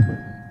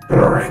 But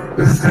alright,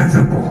 this is kind of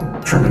simple.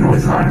 Turn the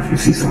noise on if you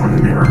see someone in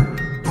the mirror,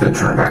 then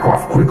turn it back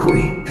off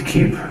quickly to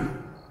keep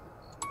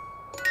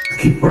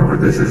whoever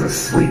this is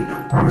asleep.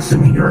 I'm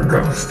assuming you're a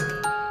ghost.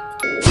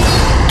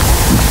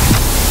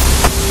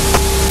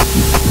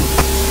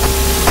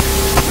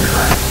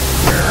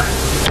 Where?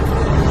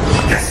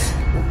 Yes.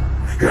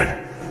 Good.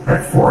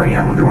 Alright, 4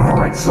 a.m. We're doing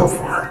alright so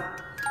far.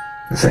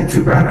 This ain't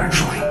too bad,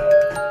 actually.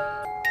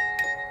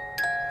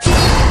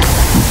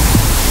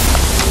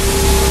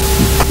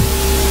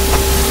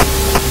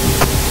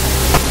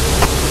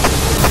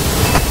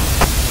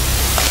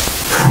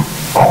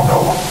 Oh no.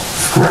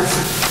 Script.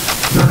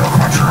 No,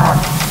 come on, turn on.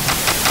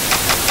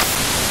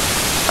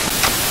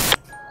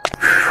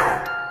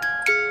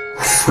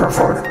 Script, I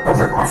was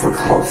like awfully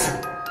close.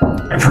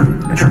 I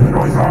turned the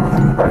noise on, but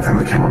then by the time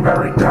the camera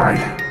battery died,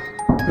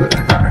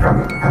 I found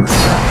the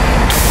sound.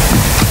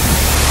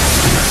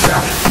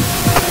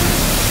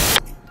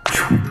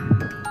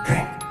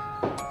 Okay.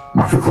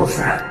 Not too close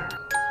there.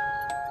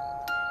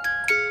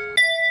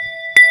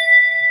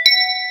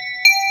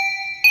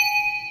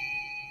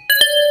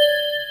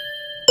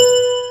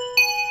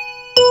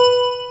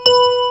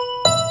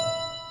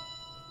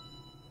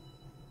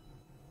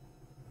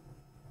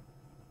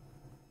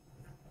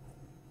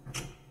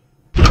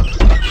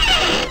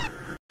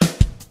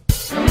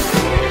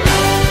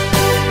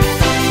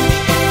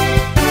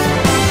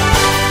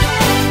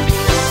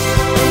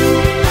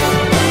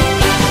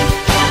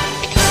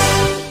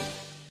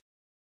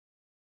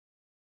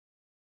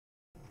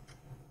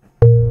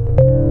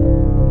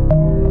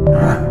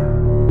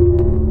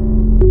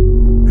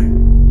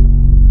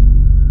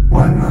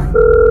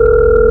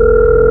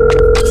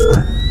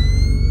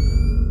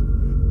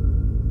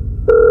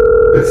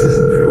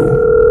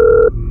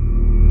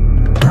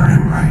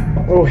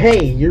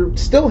 hey, you're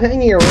still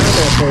hanging around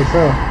that place,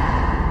 huh?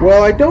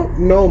 Well, I don't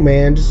know,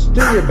 man. Just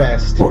do your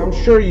best. I'm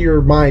sure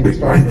your mind is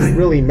starting to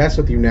really mess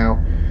with you now.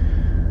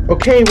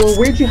 Okay, well,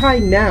 where'd you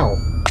hide now?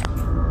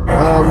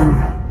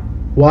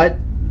 What?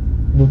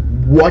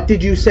 What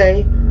did you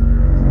say?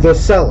 The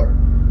cellar.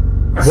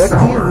 What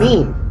do you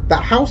mean? The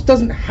house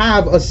doesn't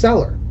have a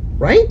cellar,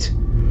 right?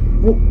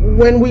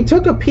 When we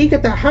took a peek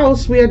at the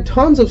house, we had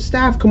tons of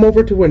staff come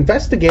over to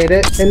investigate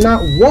it, and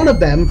not one of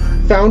them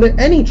found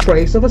any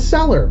trace of a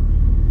cellar.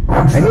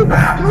 Have you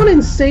gone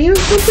insane or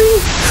something?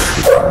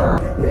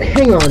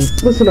 Hang on,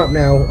 listen up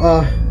now.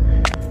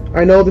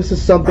 I know this is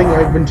something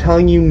I've been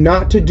telling you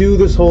not to do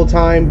this whole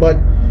time, but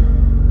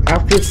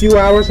after a few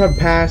hours have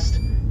passed,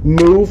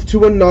 move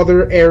to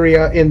another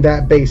area in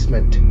that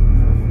basement.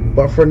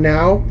 But for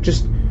now,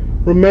 just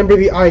remember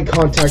the eye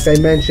contact I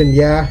mentioned,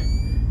 yeah?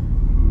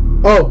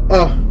 Oh,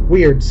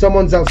 weird.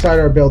 Someone's outside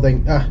our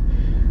building.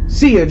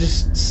 See ya.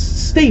 Just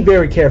stay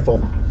very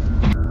careful.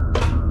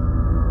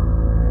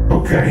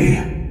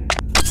 Okay.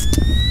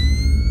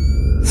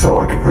 So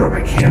I can put up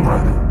my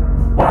camera.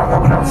 Wow, that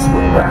went out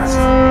super fast.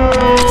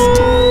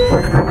 So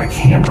I can put up my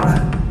camera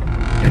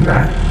in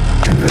that,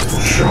 and this will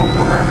show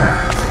where I'm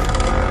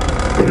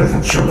at. It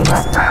doesn't show the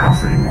map of the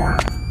house anymore.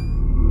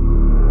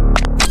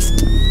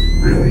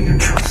 Really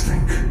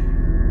interesting.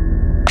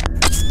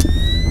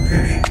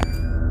 Okay.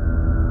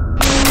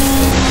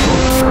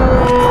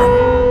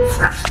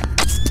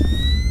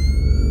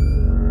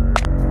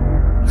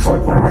 So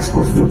like, what am I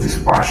supposed to do with these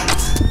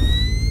splashes?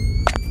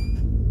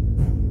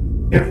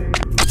 Yeah.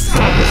 So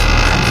I guess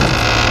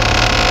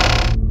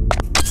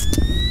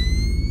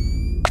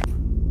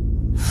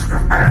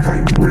I thought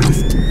you really...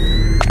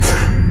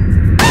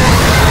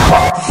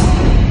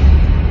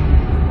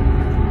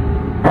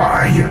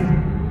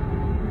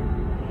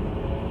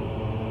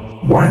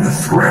 Why in the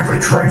scrap I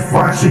tried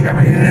flashing at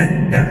me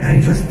and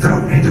he just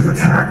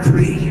attacked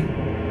me?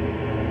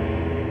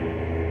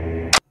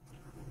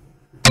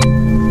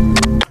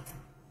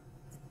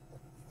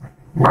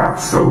 Wow,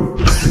 so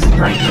this is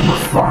night number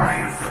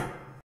 5.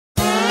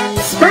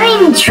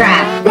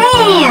 Springtrap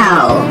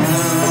fails!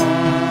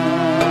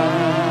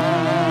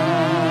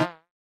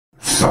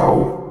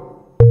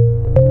 So...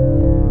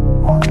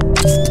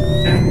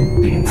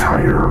 and the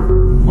entire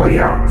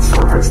layout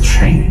sort of has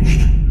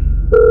changed.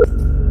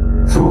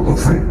 So it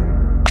looks like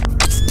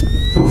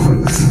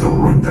this is the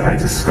room that I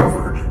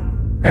discovered.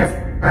 I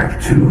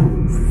have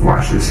 2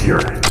 flashes here.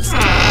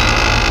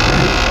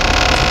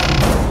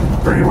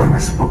 Bernie, what am I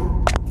supposed...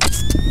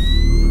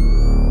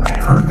 I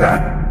heard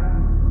that.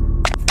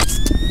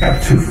 I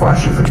have 2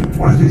 flashes. I mean,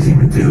 what do these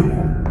even do?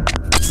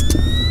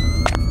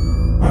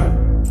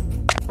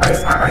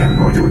 I have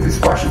no idea what these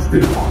flashes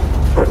do.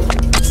 But...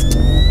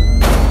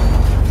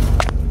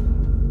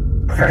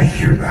 okay, I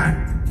hear that.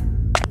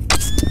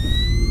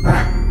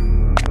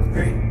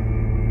 Okay.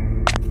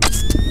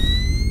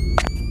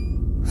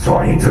 So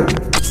I need to,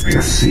 I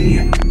guess, see.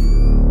 I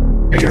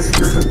guess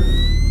there's a...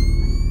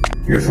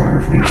 I guess I'm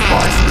going to need to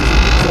find.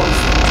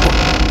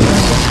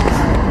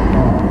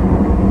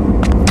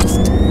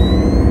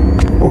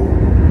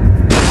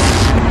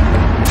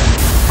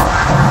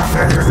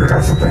 I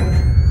got something.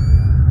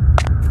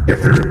 If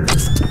there...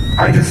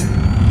 I just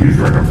used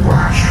random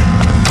flash.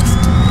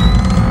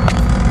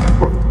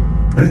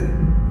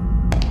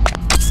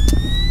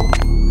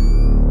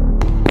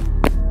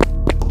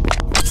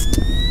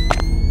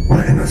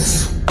 What in this?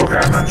 Okay,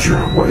 I'm not sure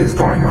what is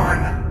going on.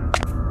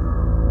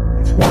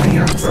 It's 1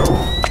 AM though.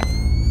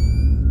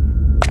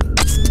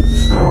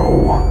 So...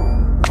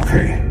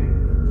 okay.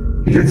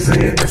 He did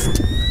say it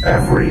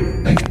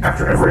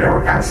after every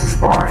hour passes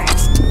by.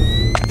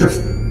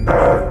 Just,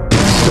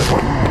 this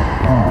one.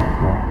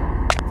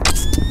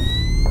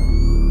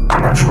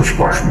 I'm not sure which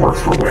flash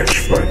works for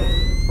which, but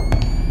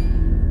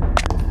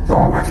it's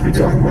all I'm going to be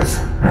dealing with.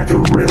 I have to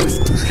really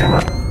put this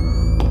camera.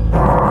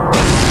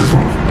 This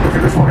one. Look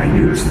at this one I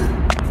used.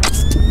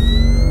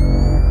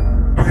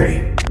 Okay.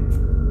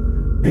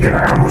 Again, I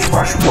don't know which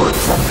flash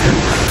works on two.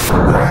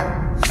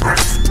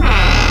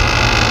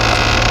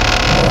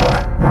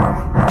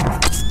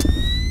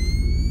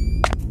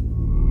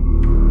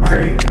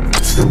 Okay,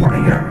 it's still 1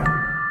 AM.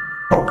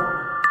 Oh,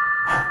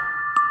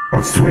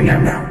 it's 2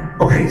 AM now.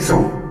 Okay,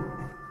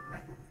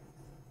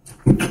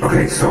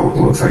 so it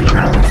looks like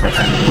now it's my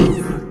time to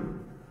move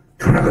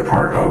to another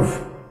part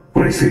of,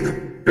 what do you say, the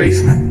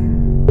basement?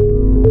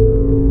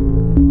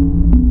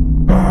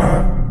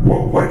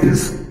 What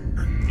is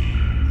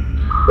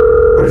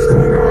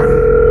going on?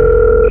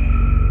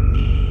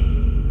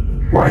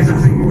 Why is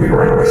everything moving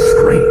around on my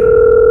screen?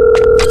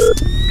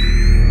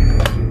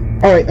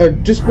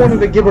 Alright, just wanted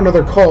to give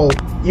another call.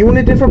 You in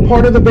a different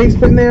part of the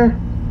basement there?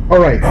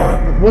 Alright,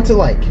 what's it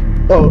like?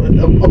 Oh,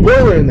 a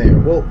boiler in there.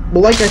 Well,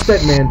 like I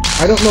said, man,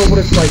 I don't know what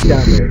it's like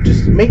down there.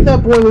 Just make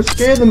that boiler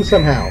scare them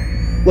somehow.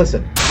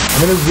 Listen,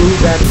 I'm gonna zoom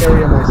that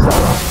area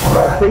myself.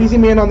 The crazy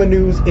man on the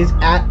news is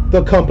at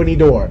the company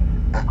door.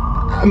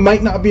 I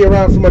might not be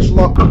around for much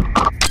longer.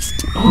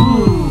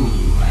 Ooh,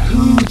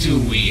 who do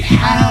we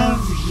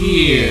have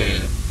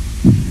here?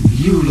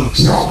 You look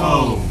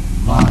so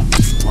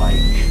much like.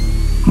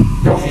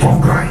 Yo,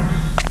 phone guy.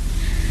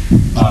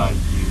 Are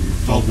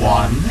you the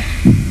one?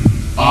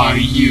 Are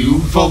you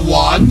the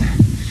one?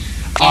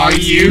 Are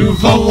you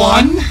the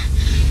one?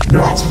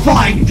 No. Let's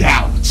find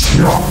out.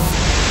 No.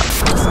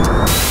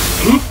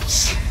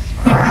 Oops.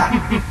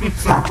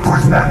 Stop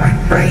pointing that in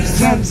my face.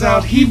 Turns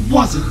out he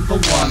wasn't the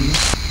one.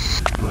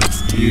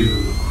 But you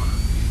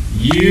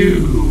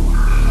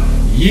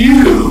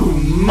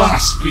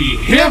must be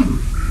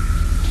him.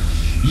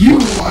 You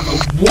are the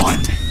one.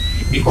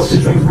 What did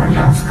you think of my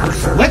mouse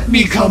cursor? Let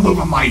me come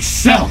over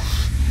myself.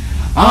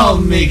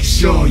 I'll make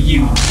sure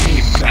you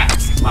pay back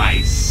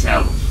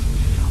myself.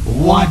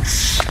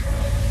 Once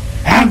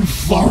and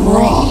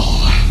for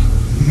all.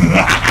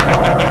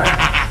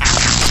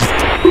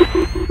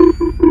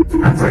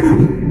 I'd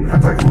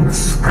like who the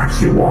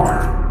scraps you are.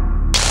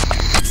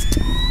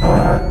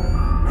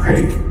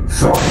 Okay,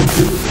 so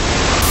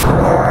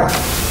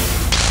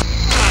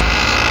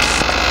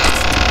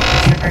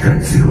I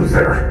couldn't see who was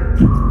there.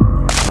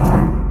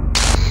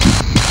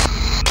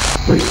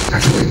 Wait,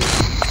 actually.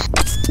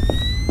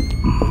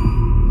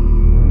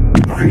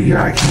 Okay,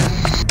 yeah, I can't.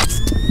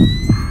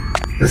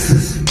 This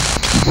is.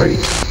 Wait.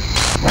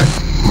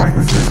 My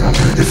mistake, I'm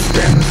gonna just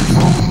spam this or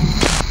something.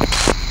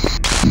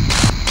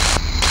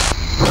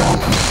 Well,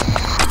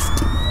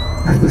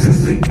 this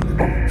is like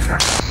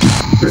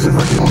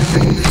the only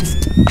thing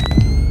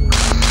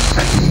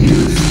I can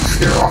use to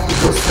scare off the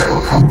ghosts that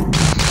will come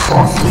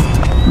across me.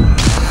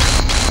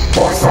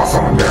 Oh, I saw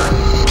someone there.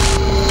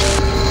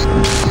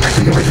 I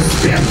think if I just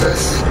spam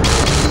this,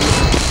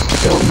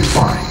 it'll be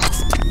fine.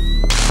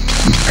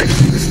 I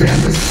just need to spam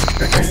this,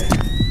 I think.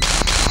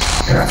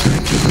 And that's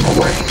gonna keep them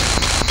away.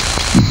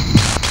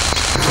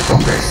 As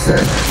some guy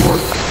said, or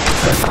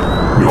said,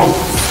 no,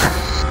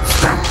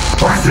 stop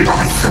blasting on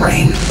my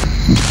screen.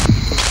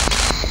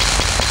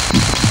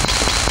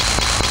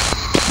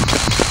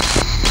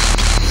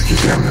 Just keep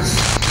spamming this.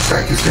 Just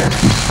gotta keep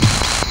spamming.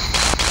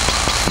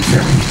 Keep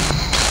spamming.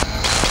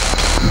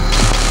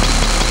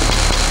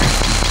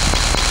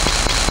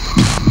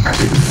 I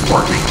think this is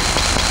working.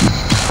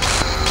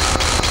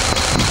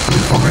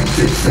 Someone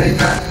did say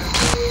that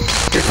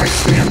if I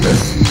spam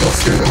this, it'll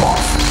scare them off.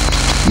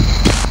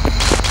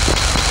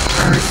 I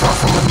already saw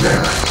someone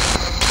there.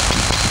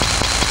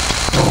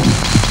 So,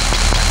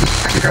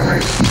 I think I'm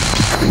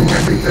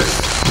gonna beat this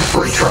on the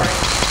first try.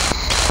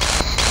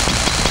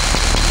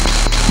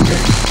 Okay.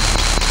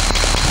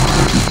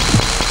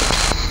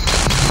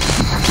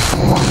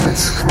 4 more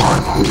minutes. Come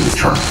on, please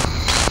turn.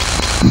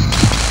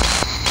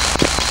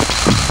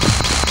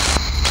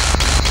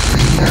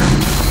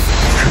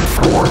 Turn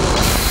 4.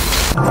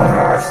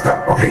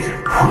 Stop. Okay.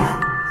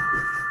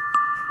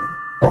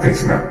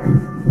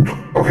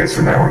 Okay,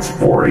 so now it's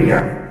 4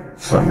 a.m.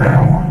 So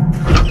now,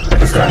 I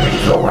just gotta make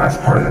it to the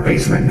last part of the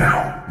basement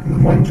now.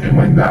 And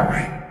win that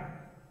way.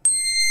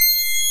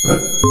 But,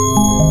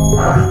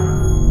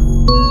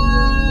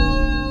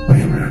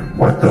 wait a minute,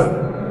 what the?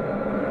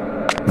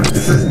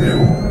 This is new.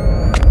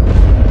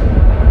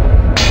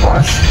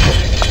 Watch.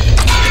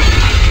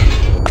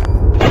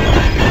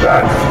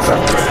 That doesn't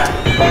sound good.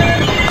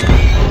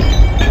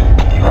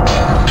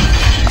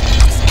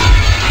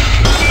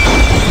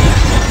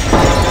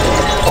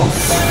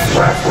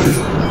 What is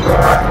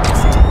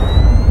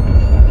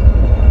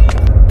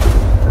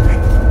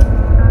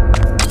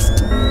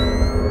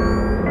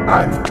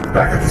I'm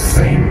back at the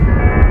same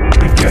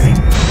beginning.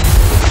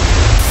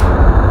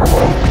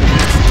 Hello?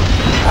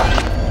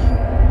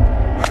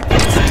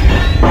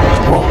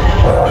 Whoa,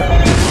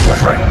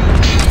 flashlight.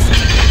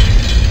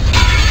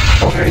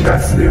 Okay,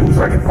 that's new,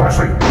 so I can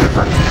flashlight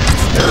different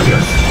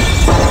areas.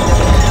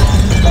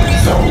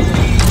 So,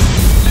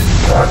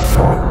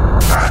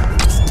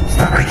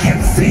 stop, I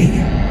can't see.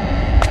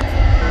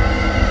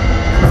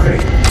 Okay.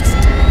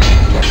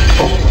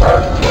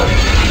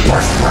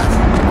 Left.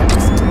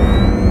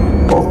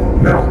 Oh,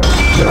 middle.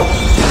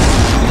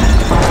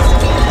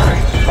 Okay.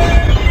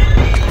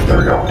 There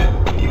we go.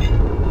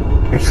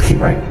 I just keep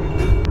my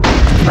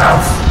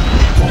mouse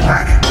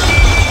black.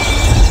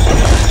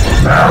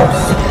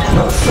 Mouse.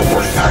 No, it's the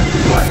worst time to be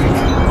lagging.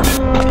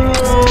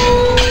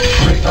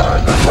 Wait,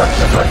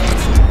 that's right.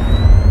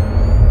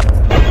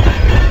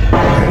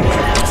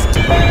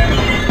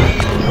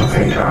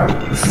 Okay,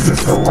 this is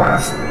just the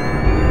last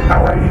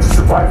hour I need to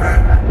survive it.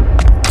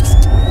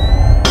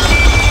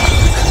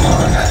 Come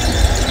on,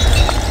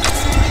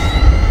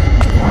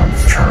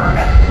 let's turn.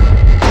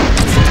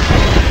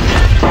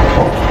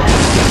 Oh,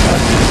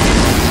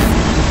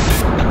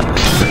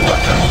 is it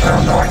left? I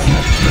don't know, I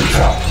can't really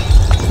tell.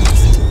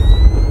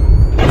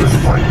 This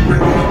is like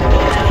really,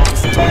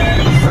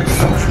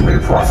 so much for me to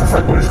process,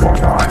 like what is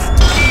going on. I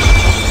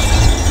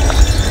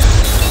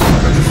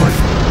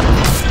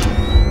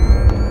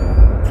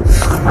just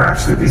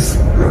scratch these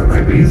little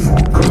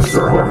ghosts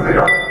or whoever they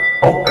are.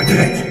 Oh, I did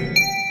it!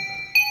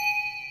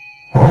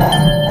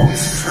 Oh,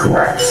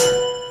 scraps.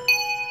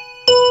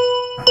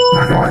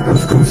 Not gonna lie,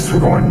 those ghosts were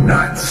going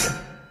nuts.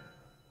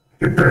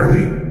 It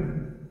barely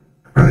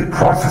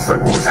processed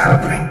like what was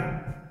happening.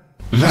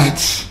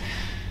 That's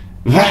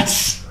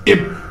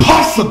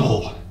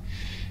impossible!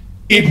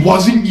 It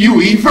wasn't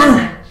you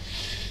either?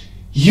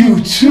 You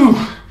two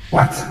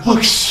What?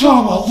 look so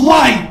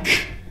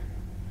alike.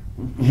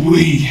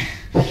 We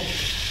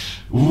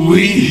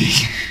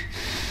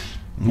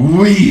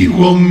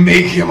will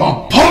make him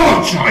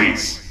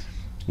apologize.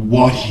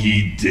 What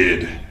he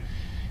did,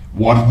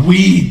 what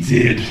we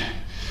did,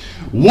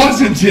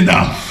 wasn't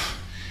enough.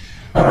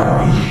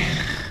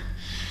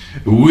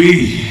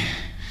 We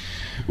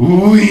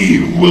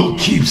will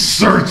keep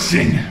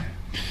searching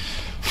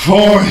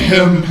for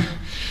him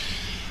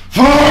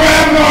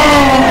forever!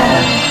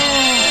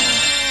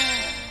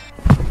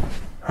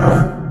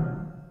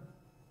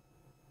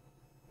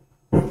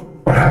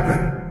 What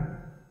happened?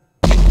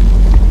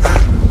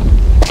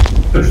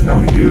 There's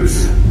no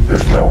use.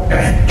 There's no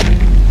end.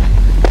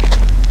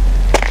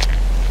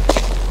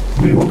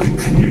 We will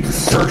continue to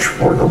search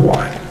for the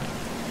one.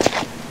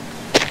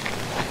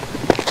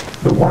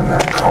 The one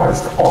that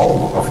caused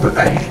all of the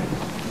pain.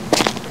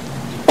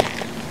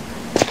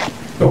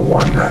 The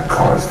one that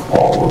caused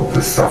all of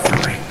the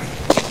suffering.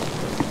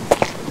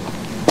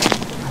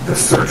 The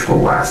search will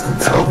last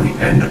until the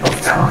end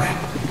of time.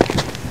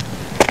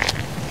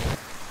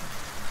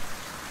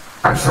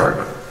 I'm sorry,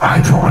 but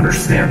I don't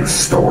understand the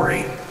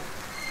story.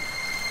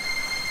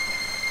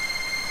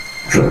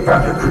 I'm sure the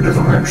Factor crew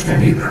doesn't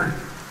understand either.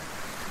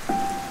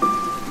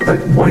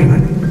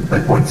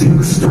 What's even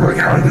the story?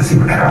 How did this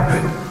even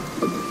happen?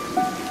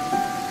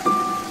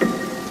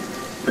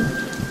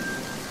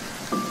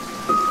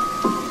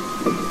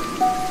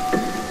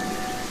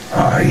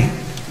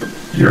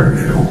 You're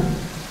new.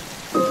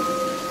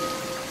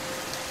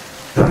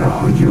 Don't know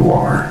who you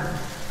are.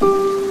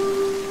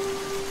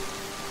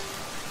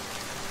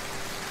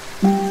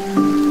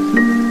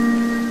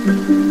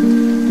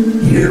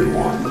 You.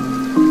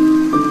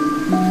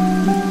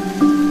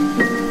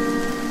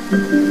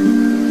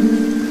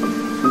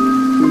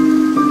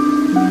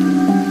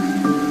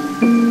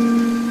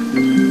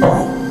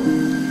 Oh.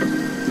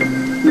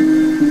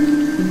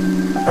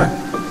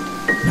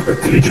 But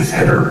did he just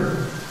hit her?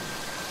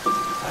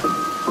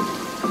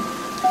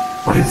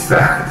 What is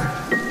that?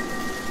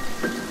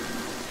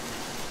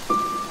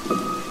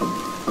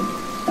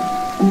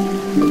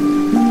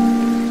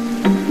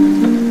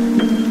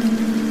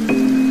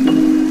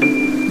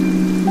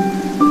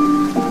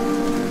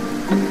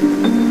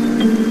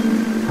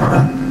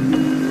 Huh?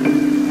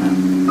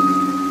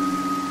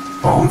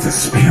 Oh, the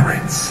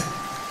spirits.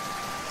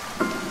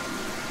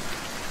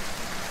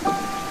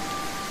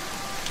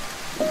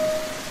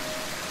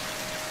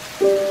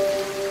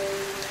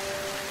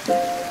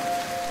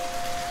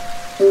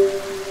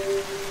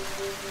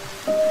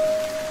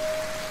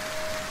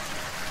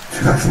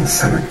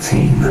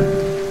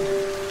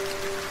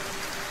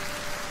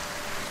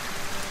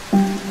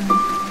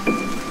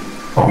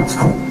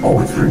 Oh,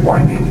 it's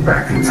rewinding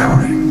back in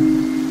time.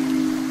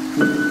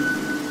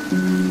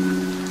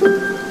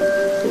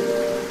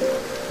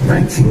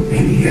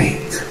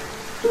 (1988).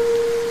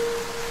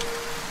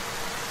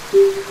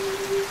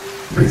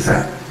 Is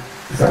that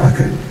like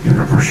a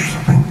universe or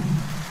something?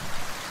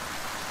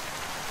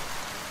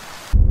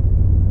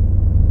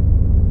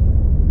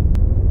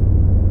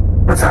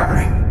 What's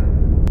happening?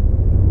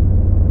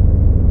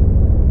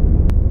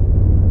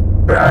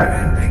 Bad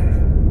ending.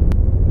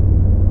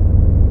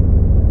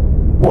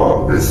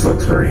 Whoa, this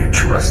looks very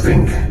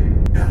interesting. Is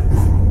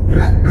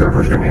there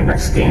gonna be a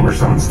next game or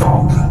something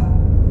installed?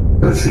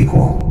 The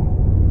sequel?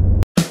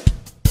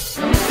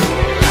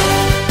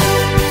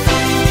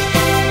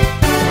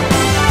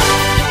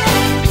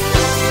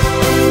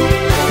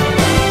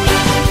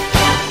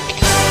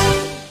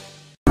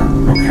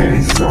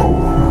 Okay, so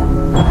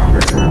I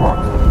guess I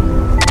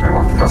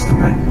locked custom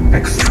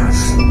extras.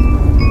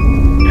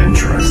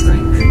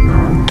 Interesting.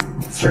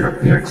 Let's check out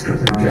the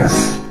extras, I guess.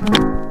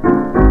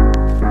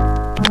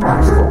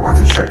 There's a lot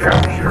to check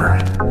out here.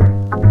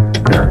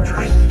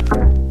 Characters.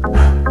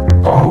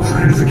 Oh, so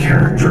here's the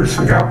characters.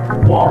 We got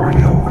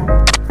Wario,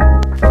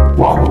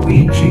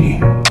 Waluigi,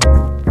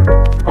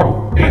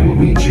 oh, and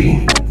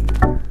Luigi,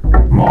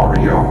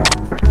 Mario.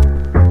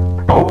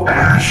 Oh,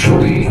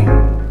 Ashley,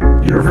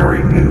 you're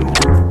very new.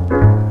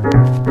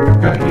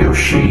 Got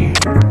Yoshi,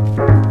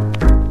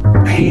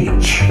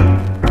 Peach.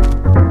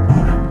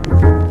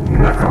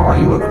 Not gonna lie,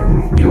 you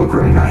look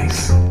really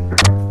nice.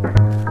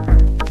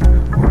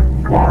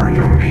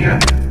 Wario Man,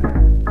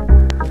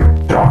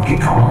 Donkey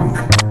Kong,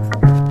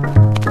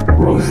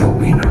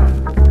 Rosalina.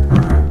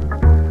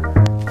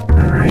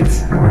 Alright,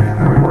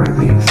 how many more of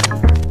these?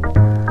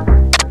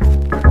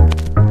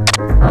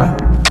 Huh?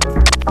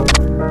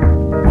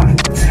 1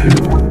 and 2.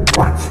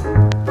 What?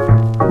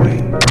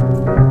 Wait.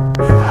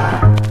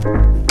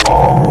 Oh,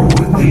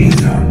 these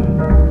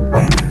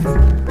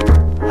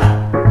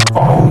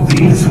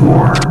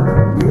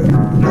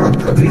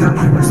are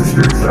pretty much the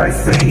spirits that I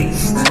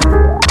faced.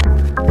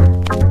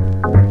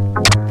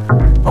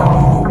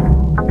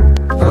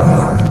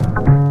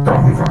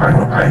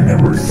 I've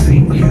never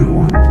seen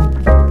you.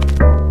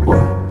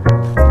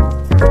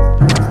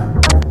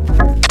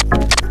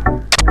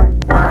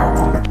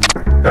 Wow.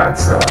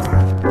 That's,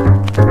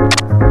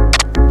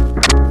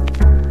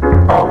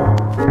 oh.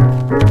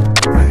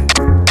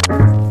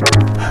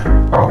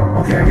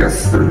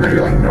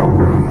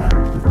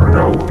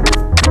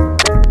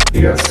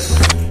 Yes.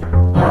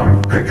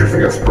 Pictures, I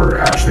guess, for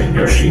Ashley and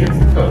Yoshi and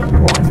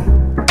one.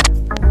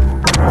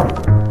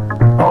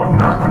 Oh,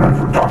 not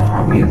for Doc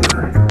Kong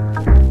either.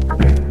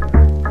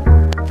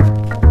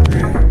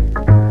 Okay.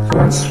 So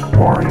that's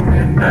Wario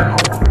Man now.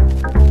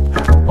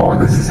 Oh,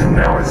 this is him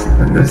now is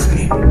in this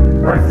game,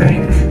 I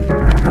think.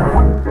 I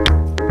don't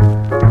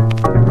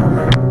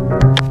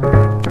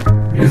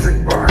know.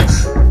 Music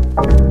box.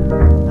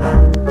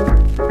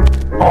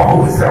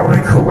 Oh, is that what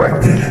I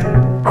collected?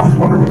 I was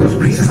wondering what those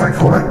pieces I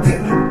collected.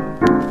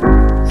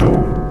 So,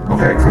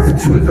 okay, I collected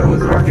 2 of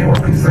those. If I get more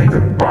pieces, I need to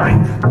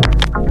bind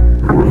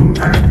room.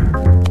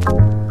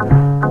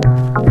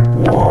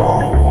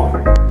 Whoa.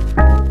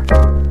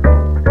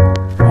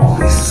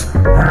 Holy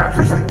crap,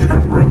 there's like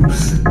different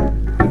rooms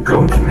that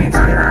go to the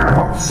entire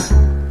house.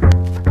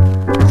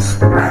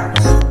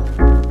 Scraps.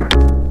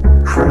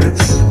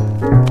 Credits.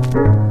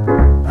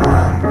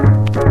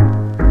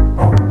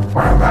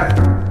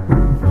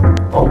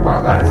 Oh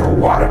wow, that is a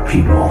lot of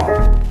people.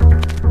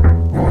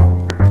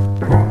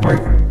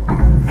 Like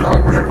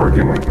a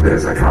working like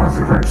this, I can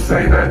honestly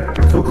say that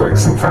it took like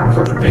some time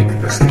to make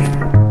this game.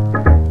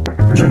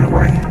 Which in a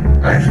way,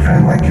 I actually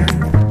kind of like it.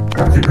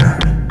 Not too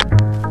bad.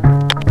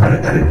 How to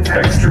edit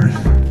textures.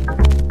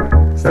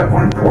 Step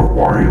 1, import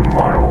Wario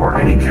model or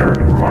any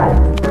character model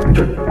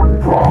into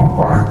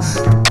Drawbox.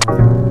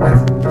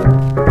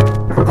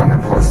 Click on the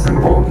plus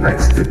symbol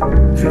next to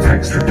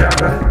texture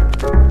data.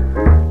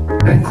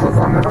 Then click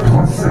on the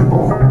plus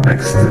symbol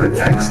next to the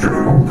texture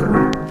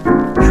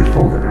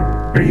folder.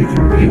 Here you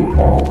can view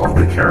all of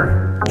the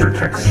character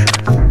textures.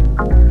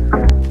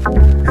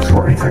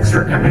 Export any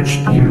texture image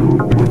you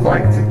would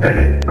like to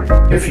edit.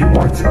 If you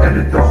want to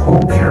edit the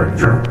whole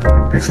character,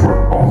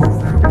 export all of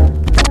them.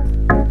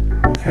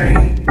 Okay.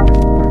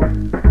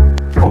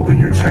 Open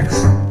your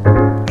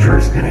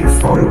textures in a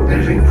photo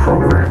editing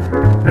program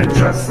and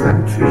adjust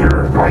them to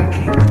your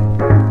liking.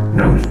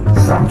 Note,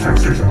 some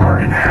textures are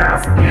in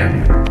half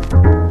and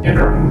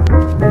are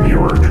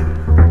mirrored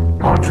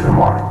onto the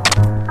model.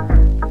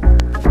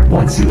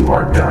 Once you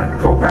are done,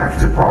 go back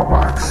to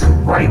Drawbox,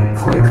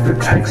 right-click the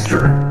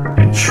texture,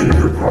 and choose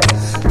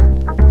Replace.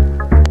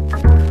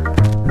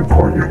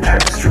 Import your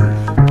textures.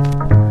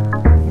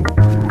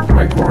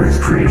 My glorious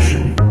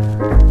creation,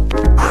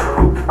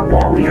 Coop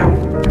Wario,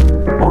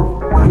 or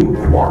Coop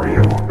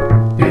Wario,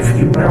 if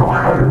you know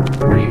how to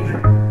read.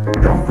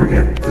 Don't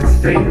forget to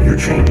save your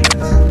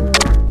changes.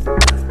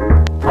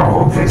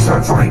 Oh, okay, so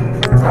it's like,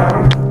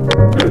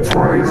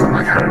 tutorials on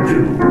like how to do,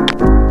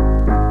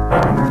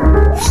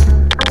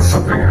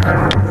 something, I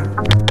don't know,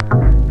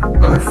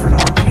 other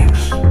phenomenal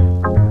games.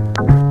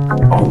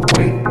 Oh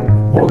wait,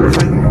 well there's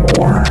like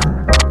more.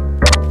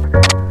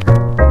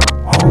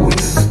 Holy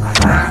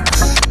scraps.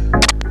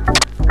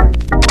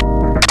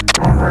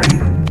 Alright,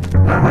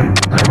 I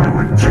might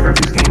want to check out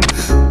these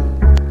games.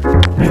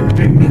 Maybe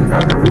me and the guy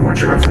that really want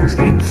to check out some of these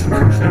games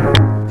sometime soon.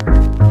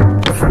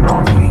 The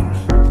phenomenal games.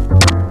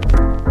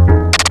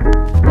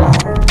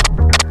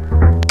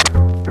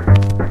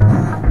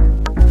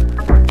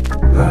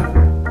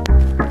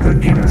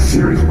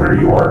 Series where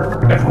you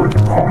are Edward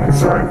Coleman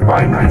surrounded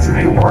by nights in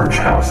a large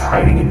house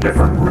hiding in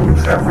different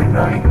rooms every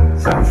night.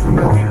 Sounds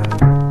familiar.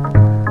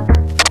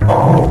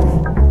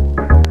 Oh.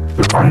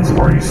 The Findings of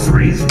Wario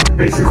 3 is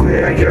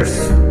basically, I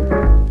guess,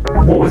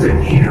 what was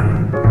in here.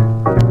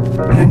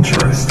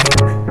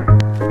 Interesting.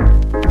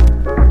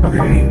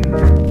 Okay.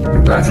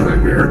 That's really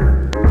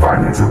weird.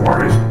 5 Nights at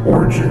Wario's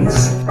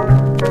Origins.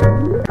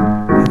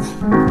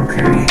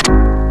 Okay.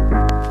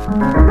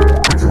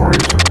 Nights at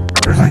Wario's.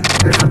 There's like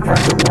different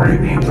kinds of Wario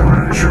games. I'm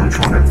not sure which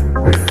one to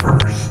play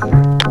first.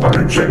 I'm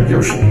gonna check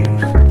Yoshi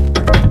games.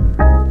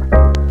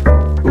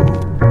 Ooh.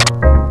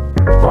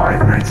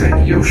 5 Nights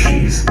at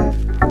Yoshi's.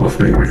 Most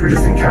big which we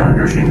just encountered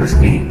Yoshi in this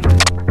game.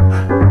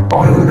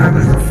 Oh, look at that.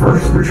 There's the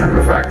first Return to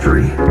the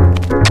Factory.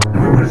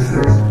 Wait, what is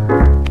this?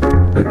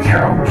 The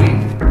cow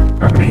game.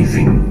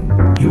 Amazing.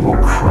 You will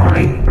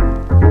cry.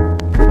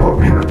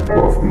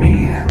 Both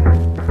me and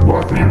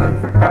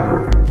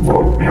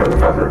the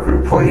other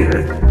group played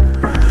it.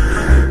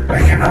 I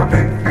cannot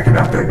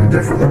beg to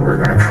differ that we're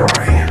gonna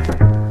try.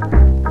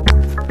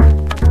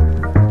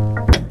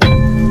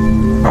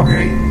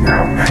 Okay,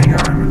 now hang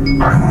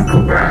on. I wanna go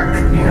back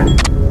and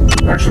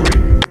actually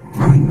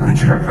let me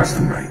check out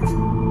Custom Night.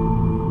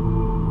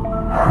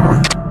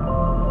 Huh?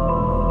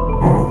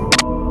 Oh,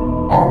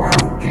 all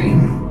out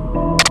game.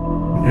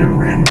 New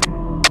random.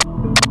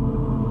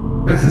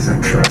 This is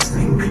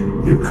interesting.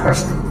 New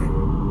custom.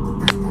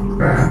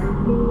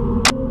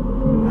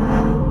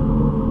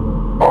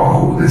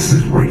 Oh, this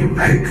is where you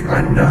pick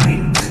a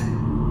night.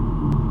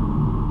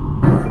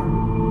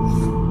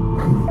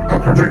 A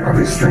project of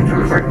these strangers,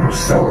 there's like no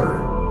cellar.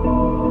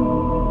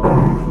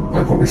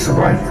 Like what we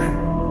survived in.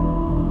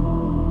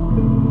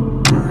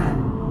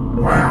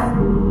 Wow.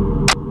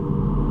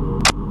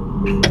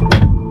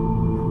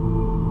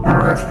 Oh,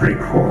 that's pretty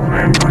cool, and I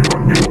have no idea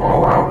what new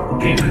all-out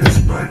game is,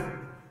 but...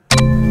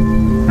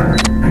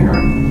 Alright, hang on.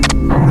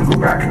 I'm gonna go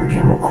back in the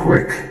game real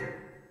quick.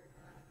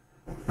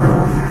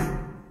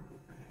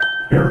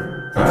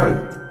 Here,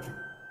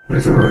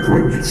 Is there like a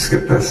way we can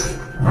skip this?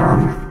 Hold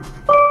on.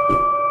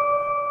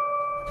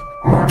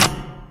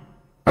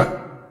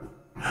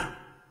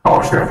 Oh, I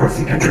just gotta press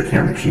the enter key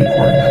on the keyboard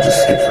and that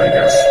just skips, I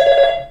guess.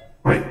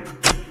 Wait.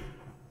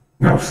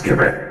 No, skip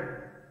it.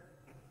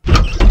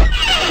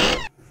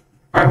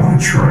 I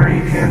want to try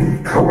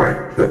and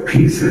collect the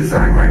pieces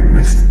that I might have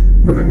missed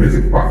for the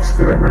music box,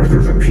 because I remember there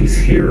was a piece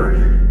here,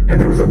 and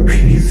there was a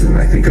piece in,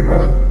 I think, in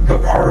the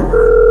parlor.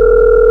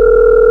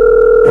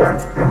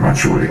 But I'm not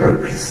sure where the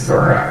other pieces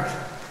are at.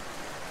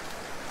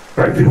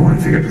 But I do want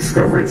to take a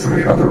discovery at some of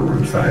the other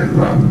rooms that I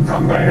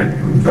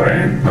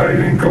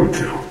didn't go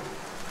to.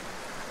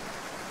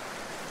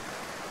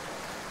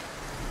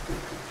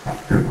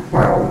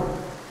 Well,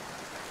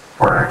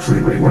 or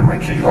actually, wait, what am I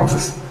kidding? I'll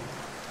just,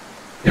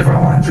 if I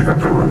want to check out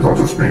the rooms, I'll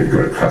just maybe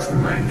go to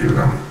custom and do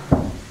them.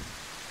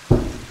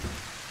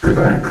 Because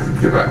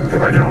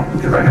I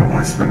don't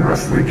want to spend the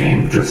rest of the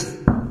game just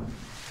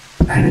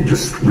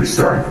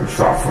restarting from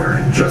software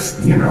and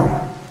just, you know,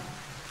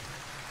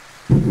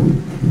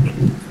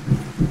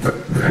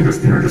 and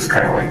just, you know, just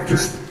kind of like,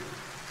 just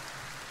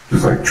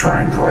like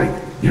trying to, like,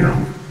 you know,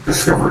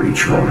 discover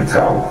each room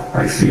until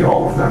I see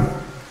all of them.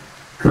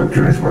 I'm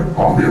curious what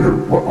all the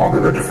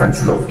other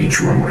defenses of each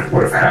room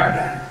would have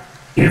had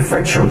if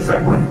I chose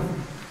that room.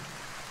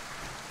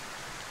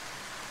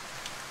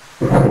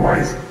 But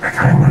otherwise, I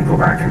kind of want to go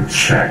back and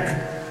check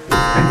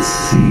and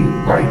see,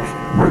 like,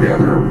 where the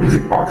other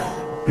music box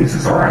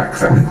pieces are at,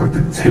 because I only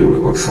collected 2, it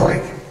looks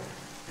like.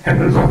 And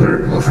there's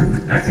other, it looks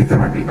like, I think there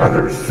might be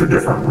others for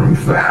different rooms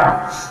of the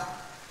house.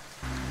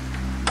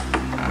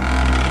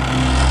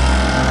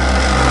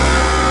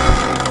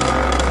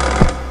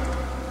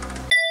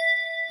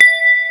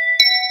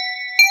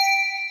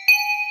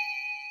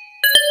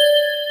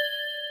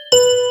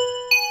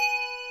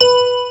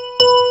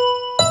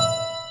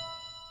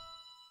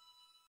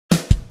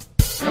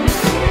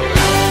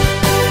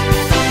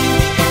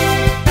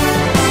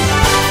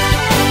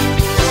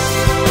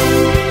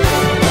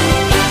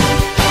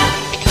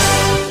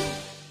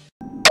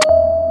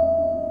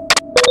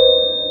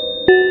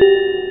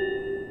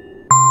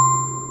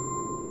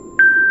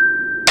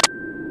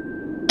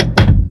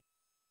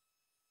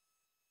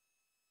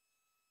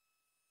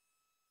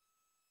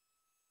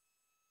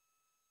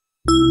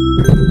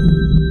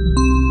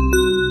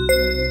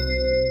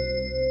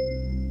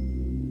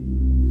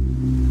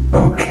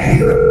 Okay,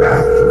 the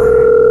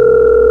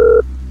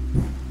bathroom.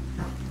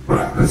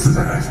 Well, this is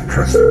a nice,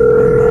 interesting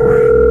room,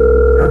 alright.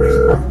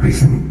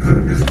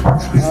 Music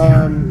box piece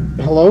here.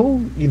 Hello?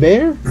 You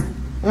there?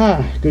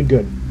 Ah,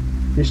 good.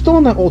 You're still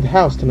in that old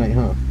house tonight,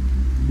 huh?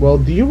 Well,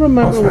 do you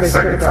remember what I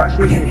said about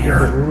choosing a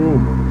different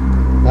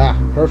room? Ah,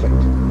 perfect.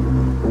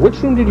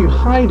 Which room did you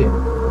hide in?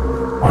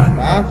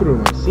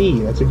 Bathroom, I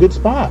see. That's a good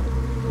spot.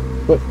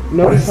 But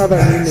notice how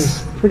that room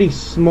is pretty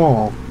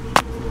small.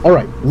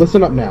 Alright,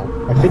 listen up now.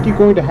 I think you're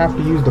going to have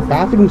to use the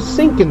bathroom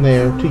sink in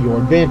there to your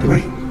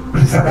advantage.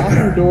 The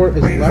bathroom door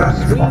is left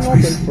swinging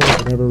open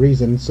for whatever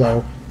reason,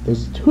 so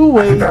there's 2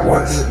 ways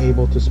you'll be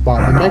able to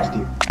spot the next to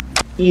you.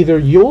 Either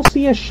you'll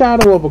see a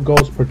shadow of a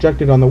ghost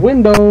projected on the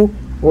window,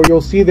 or you'll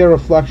see their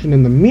reflection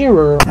in the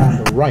mirror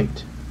on the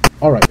right.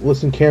 Alright,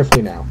 listen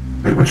carefully now.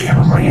 If you see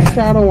a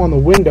shadow on the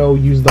window,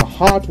 use the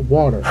hot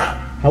water.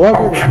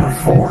 However, if you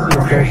see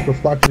a ghost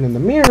reflection in the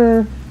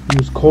mirror,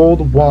 use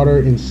cold water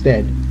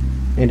instead.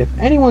 And if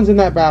anyone's in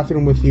that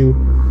bathroom with you,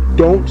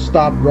 don't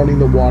stop running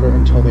the water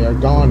until they are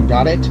gone,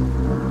 got it?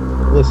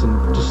 Listen,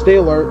 just stay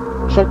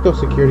alert, check those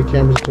security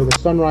cameras until the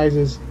sun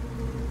rises.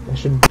 That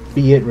should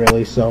be it,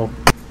 really, so...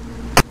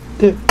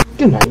 Good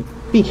night.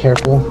 Be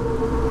careful.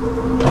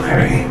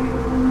 Okay.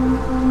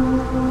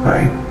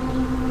 Right.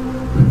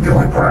 The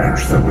only part I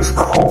understood was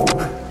cold.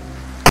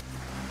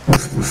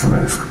 Was some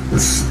of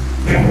this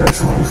getting that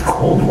someone was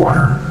cold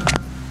water.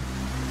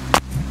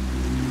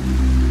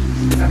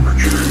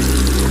 Temperature.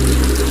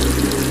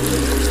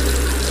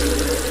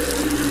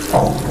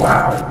 Oh,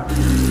 wow.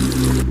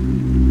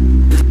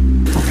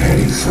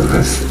 Okay, so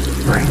this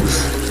brings...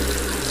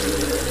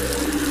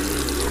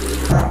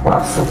 Oh,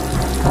 wow, so...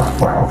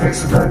 wow, okay,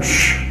 so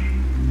that's...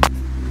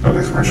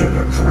 Okay, so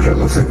it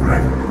looks like when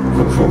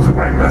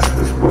I messed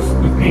this with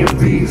any of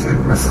these, it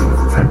messed with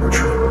the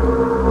temperature.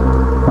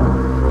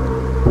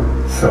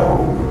 So...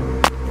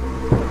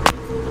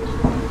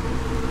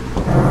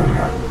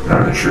 not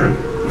really sure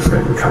it's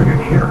going to be coming in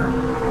here.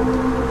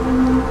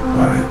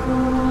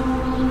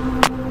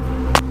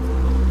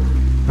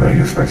 But I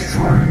guess if I see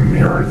someone in the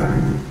mirror,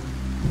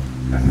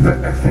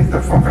 then I think the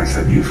phone guy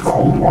said use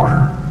cold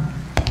water.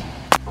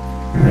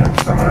 And then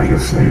someone, I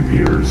guess, maybe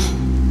appears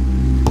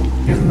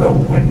in the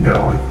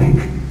window, I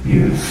think,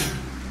 use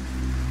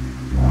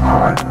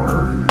hot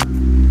or...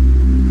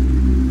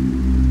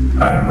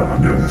 I don't know if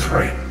I'm doing this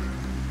right.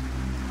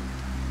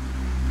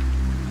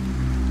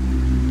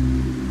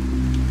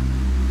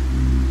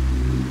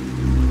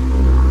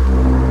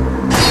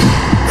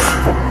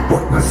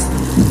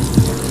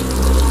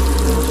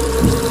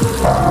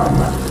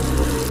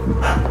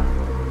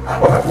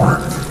 Well, that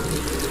worked.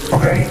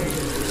 Okay.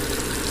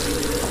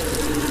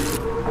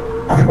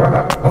 Okay, well,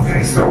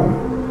 okay, so...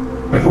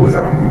 Wait, who was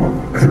that?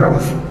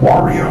 was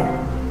Wario.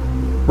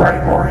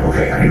 Right, Wario.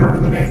 Okay, I remember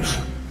the names.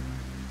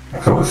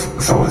 So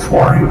it's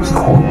Wario's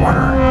cold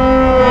water.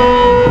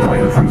 The only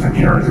who comes in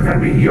here is it going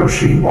to be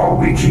Yoshi,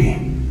 Waluigi?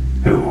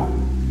 Who?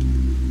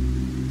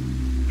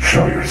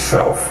 Show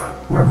yourself,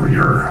 whoever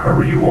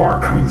you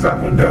are, coming to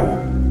that window.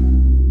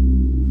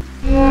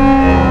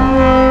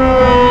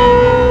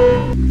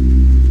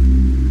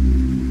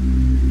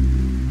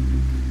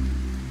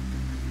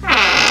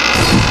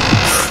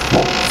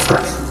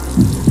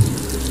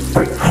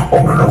 Wait,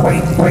 oh no,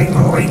 wait.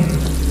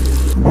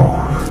 Oh.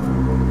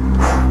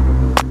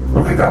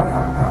 Okay,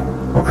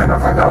 now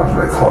that was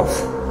really close.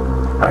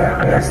 I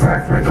accidentally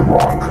activated the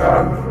wrong,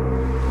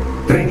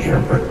 thing here,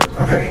 but,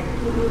 okay.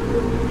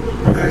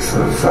 Okay,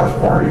 so this is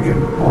Wario again.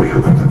 Boy,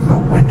 who comes into the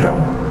window?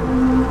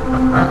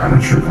 I'm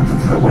not sure who comes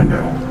into the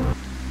window.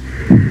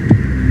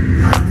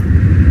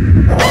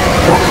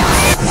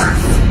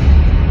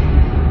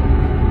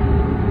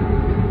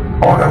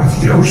 Oh, that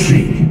was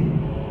Yoshi.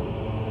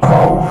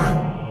 Oh.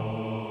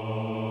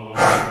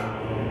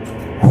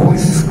 Holy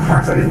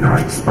smokes, I did not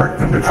expect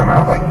them to come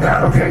out like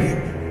that, okay.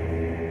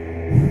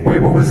 Wait,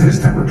 what was his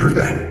temperature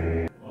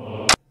then?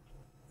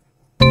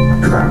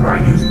 Because I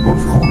used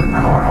what's called an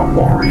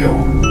Wario.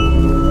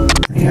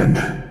 And...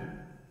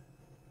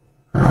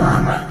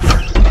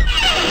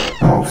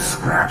 oh,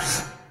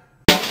 scraps.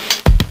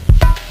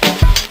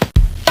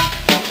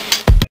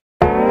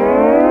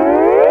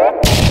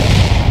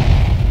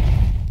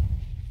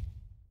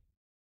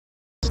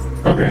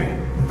 Okay,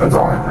 that's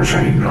all I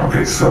appreciate.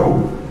 Okay,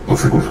 so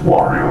looks like with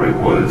Wario it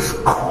was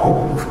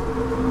cold,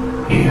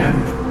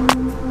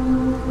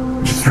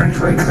 and just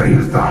strangely, because I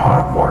used the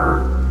hot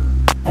water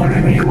on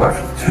him and he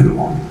left too.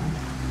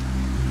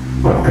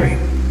 But okay,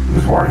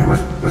 this Wario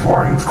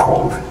was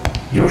cold.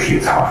 Yoshi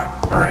is hot.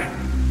 All right,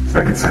 it's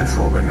making sense a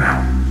little bit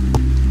now.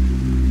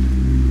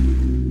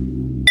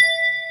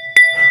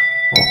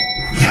 Oh,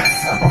 yes.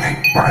 Okay,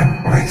 fine.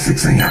 Okay,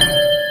 6 a.m.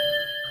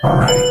 All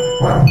right.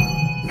 Well.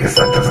 Guess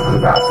that does it for the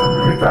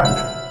bathroom. We found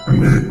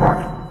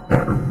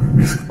a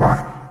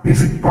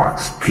music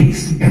box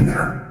piece in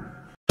there.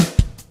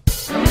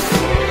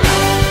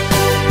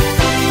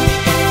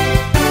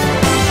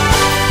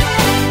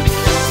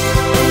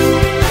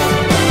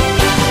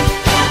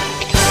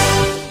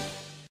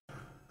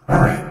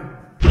 Alright.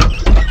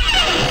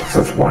 So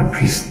that's one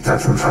piece.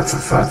 That's,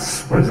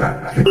 what is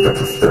that? I think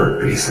that's a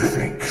third piece, I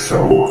think. So,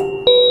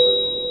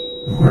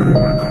 where do we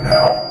want to go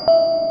now?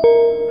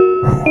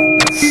 Oh,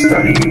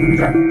 study, we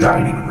got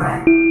dining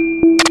room.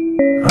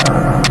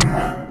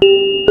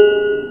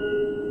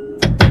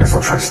 I guess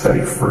I'll try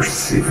study first,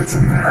 see if it's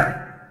in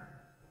there.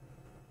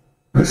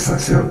 Let's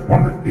see if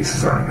one of the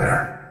pieces are in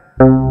there.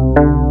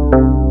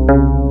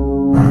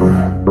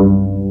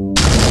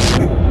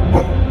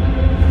 What?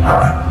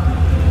 Huh?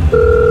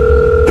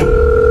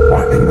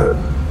 What in the...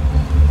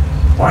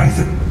 Why is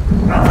it...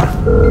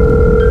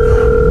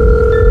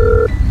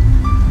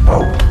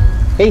 Oh.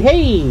 Hey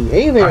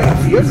there,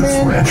 good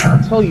man.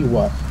 I'll tell you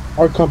what,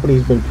 our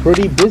company's been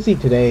pretty busy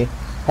today.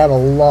 Had a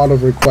lot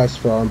of requests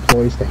for our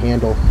employees to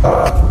handle.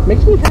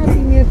 Makes me happy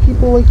we have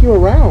people like you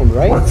around,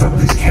 right? What's up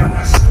with these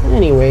cameras?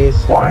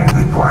 Anyways, Why are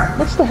they black?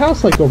 what's the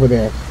house like over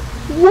there?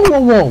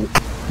 Whoa.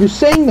 You're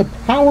saying the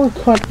power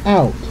cut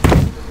out.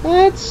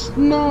 That's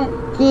not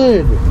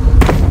good.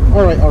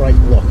 Alright,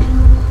 look.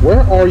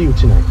 Where are you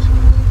tonight?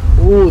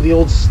 Ooh, the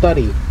old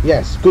study.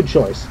 Yes, good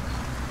choice.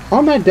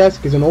 On that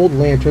desk is an old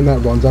lantern that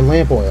runs on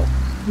lamp oil.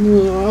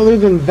 Other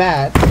than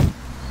that,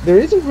 there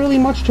isn't really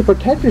much to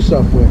protect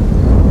yourself with,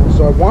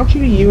 so I want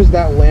you to use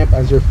that lamp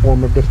as your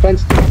form of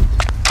defense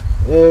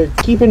tonight.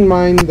 Keep in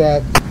mind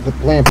that the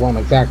lamp won't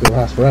exactly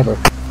last forever.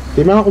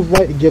 The amount of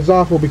light it gives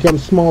off will become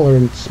smaller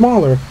and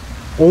smaller.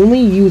 Only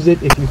use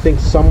it if you think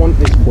someone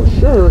is for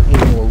sure in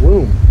your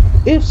room.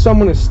 If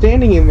someone is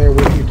standing in there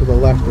with you to the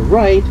left or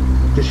right,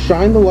 just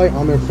shine the light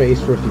on their face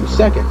for a few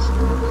seconds,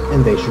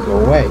 and they should go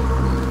away.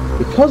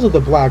 Because of the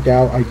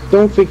blackout, I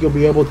don't think you'll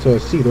be able to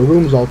see the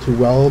rooms all too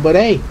well, but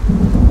hey,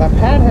 that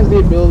pad has the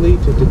ability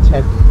to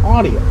detect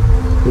audio.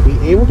 You'll be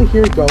able to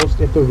hear ghosts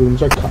if the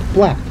rooms are cut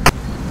black.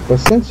 But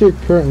since you're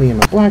currently in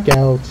a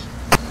blackout,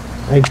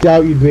 I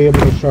doubt you'd be able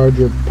to charge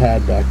your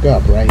pad back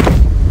up, right?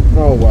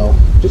 Oh well,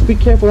 just be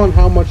careful on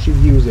how much you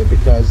use it,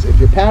 because if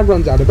your pad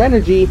runs out of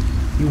energy,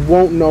 you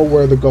won't know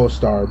where the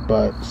ghosts are,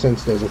 but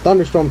since there's a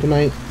thunderstorm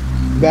tonight,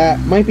 that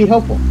might be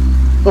helpful.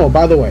 Oh,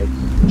 by the way,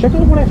 check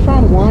out what I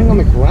found lying on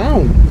the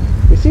ground.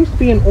 It seems to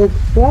be an old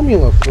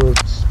formula for a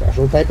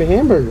special type of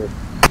hamburger,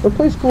 or a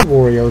place called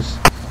Wario's.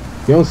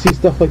 You don't see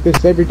stuff like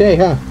this every day,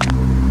 huh?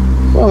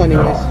 Well,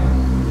 anyways,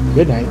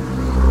 good night.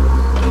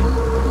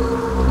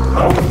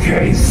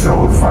 Okay,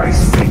 so if I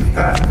think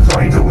that, so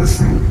I need to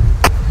listen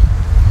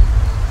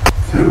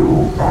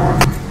to,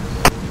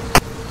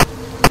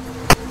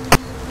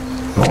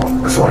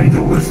 so I need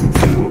to listen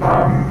to,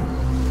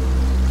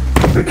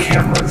 the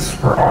cameras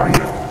for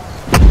audio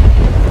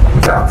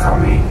without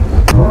telling me.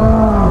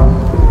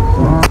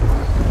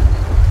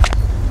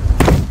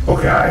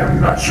 Okay, I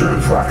am not sure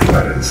whose laughter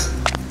that is,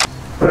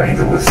 but I need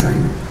to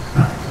listen.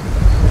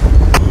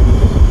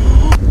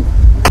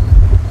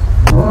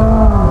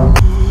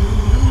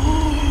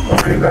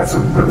 That's a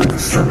really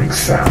disturbing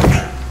sound.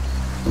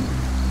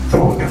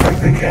 Though if I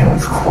think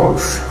anyone's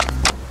close,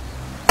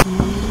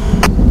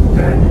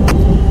 then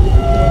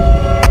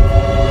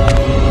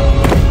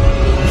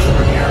there's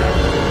someone here.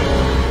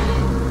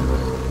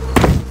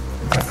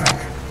 I think.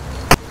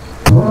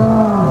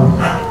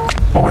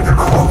 Oh wait, they're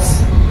close.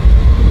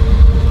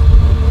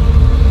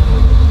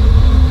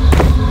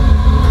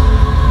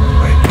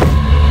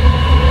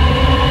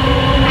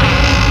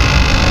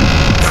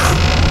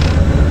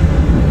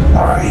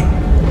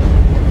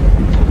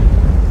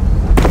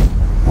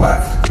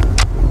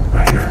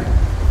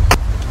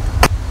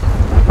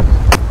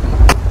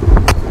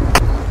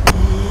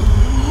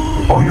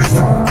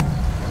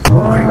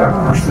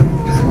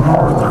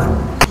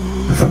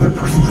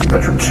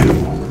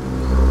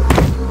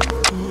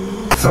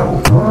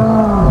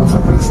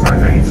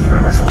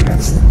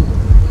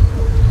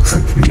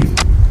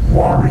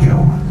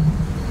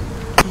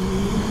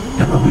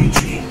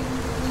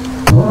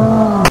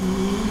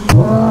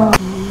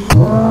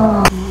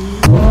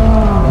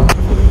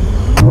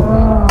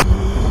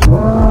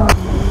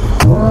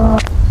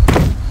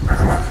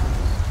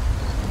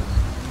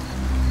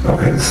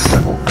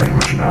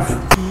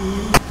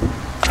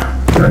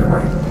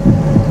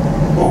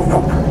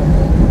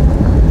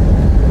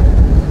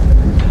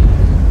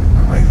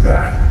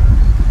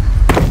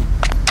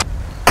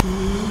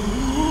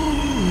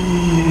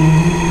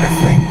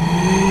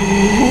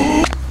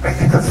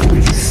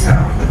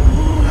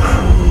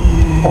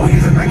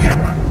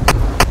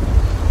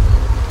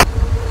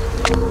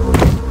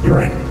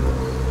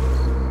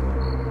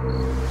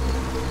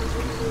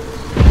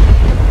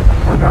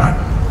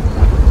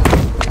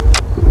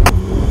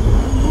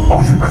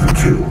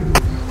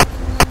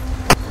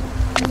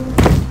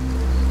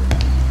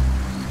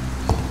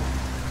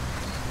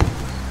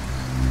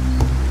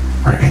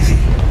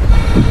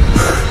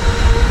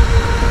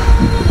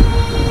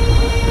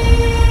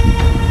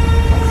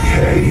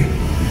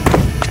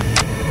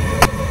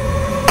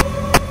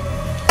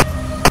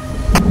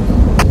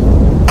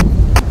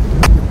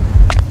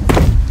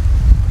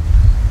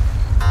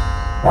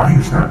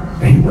 Mario's not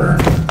anywhere.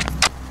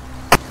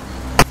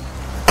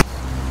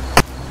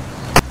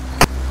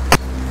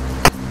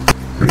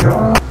 We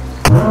go.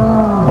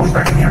 Oh, he's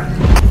back in here.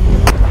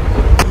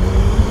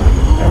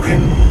 Okay,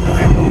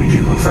 Luigi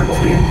looks like to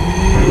be in.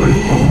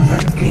 What was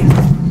that game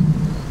room?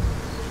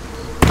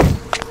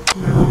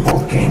 They were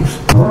both games.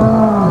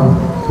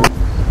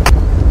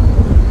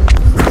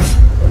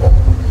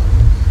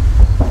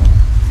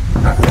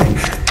 I think.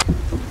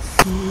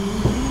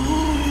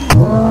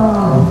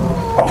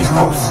 Oh, he's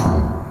close.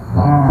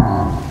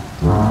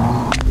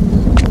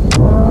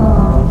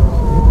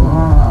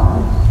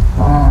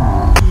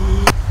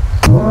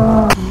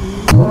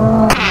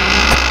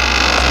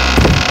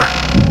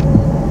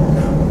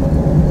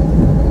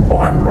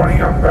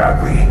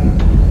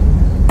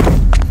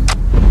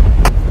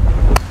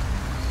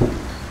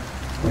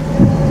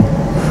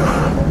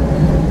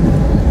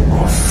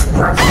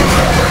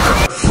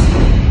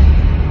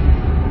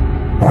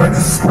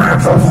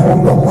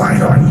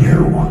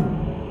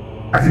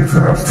 I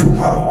thought I was too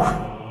low.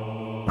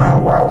 Oh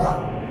well.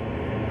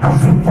 I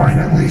was doing fine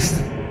at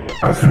least.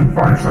 I was doing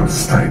fine for the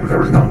study, but there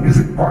was no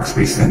music box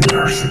based in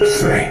there, so to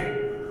say.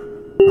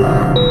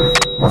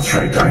 Let's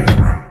try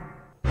dining room.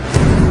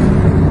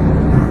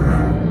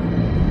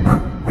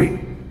 Wait,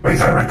 is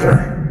that right there?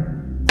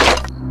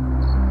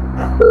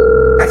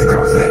 I think that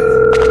was it.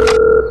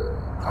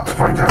 I'll have to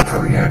find out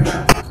till the end.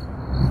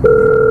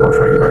 I'll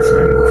try to get back to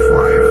number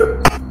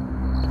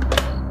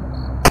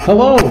 5.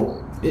 Hello?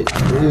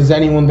 Is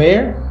anyone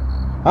there?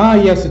 Ah,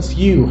 yes, it's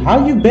you.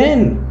 How you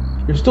been?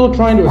 You're still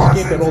trying to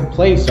escape that old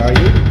place, are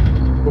you?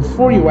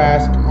 Before you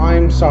ask,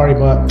 I'm sorry,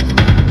 but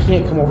you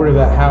can't come over to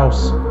that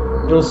house.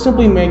 It'll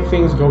simply make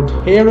things go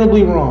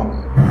terribly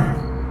wrong.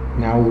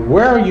 Now,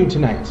 where are you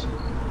tonight?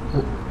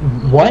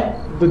 What?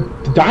 The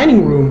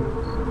dining room?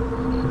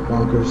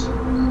 Bonkers.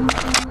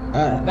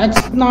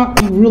 That's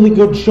not a really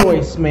good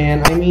choice,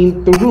 man. I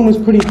mean, the room is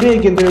pretty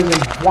big and there's a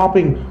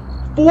whopping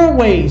 4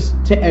 ways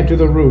to enter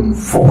the room.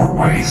 4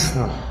 ways?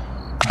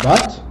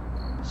 But,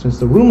 since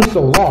the room is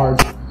so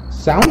large,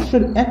 sound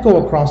should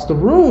echo across the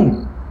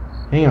room.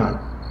 Hang on,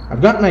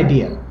 I've got an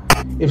idea.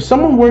 If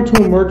someone were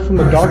to emerge from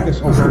the darkness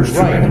over the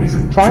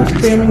right, try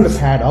spamming the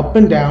pad up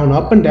and down,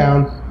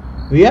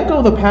 the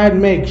echo the pad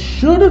makes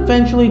should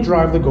eventually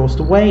drive the ghost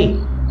away.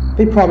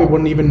 They probably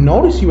wouldn't even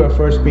notice you at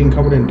first being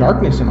covered in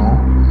darkness and all.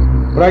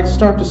 But I'd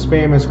start to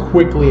spam as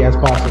quickly as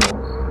possible.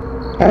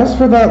 As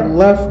for that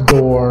left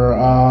door,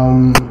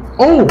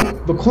 oh,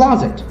 the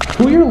closet.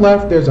 To your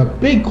left, there's a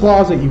big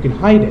closet you can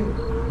hide in.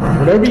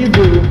 Whatever you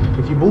do,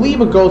 if you believe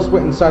a ghost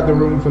went inside the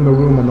room from the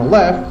room on the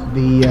left,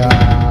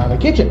 the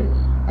kitchen,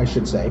 I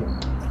should say,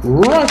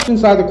 rush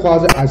inside the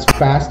closet as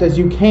fast as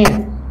you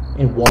can.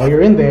 And while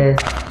you're in there,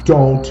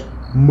 don't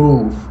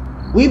move.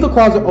 Leave the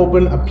closet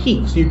open a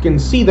peek so you can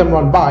see them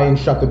run by and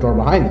shut the door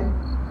behind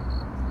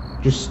them.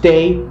 Just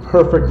stay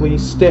perfectly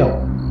still.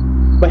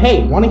 But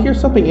hey, want to hear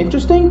something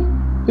interesting?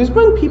 There's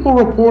been people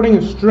reporting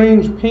a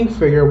strange pink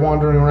figure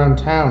wandering around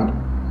town.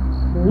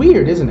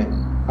 Weird, isn't it?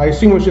 I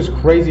assume it's just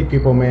crazy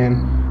people,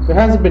 man. There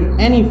hasn't been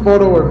any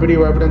photo or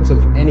video evidence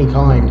of any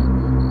kind.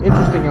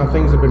 Interesting how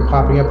things have been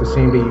popping up the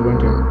same day you went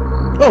to.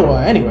 Oh,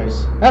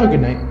 anyways, have a good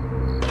night.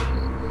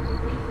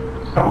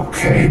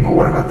 Okay, but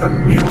what about the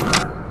mirror?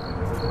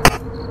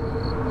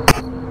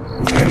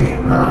 Okay,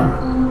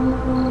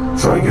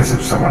 so I guess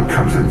if someone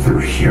comes in through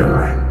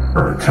here,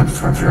 or attempts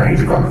to come through, I need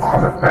to go in the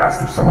closet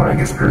fast. If someone, I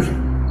guess, appears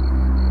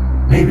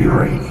maybe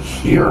right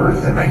here,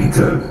 then I need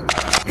to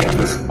get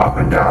this up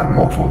and down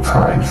multiple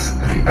times.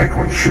 I can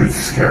like shoot a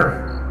scare.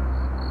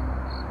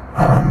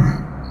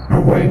 No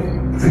wait,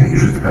 I think it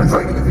usually depends,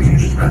 like, on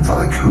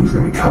like who's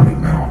gonna be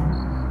coming now.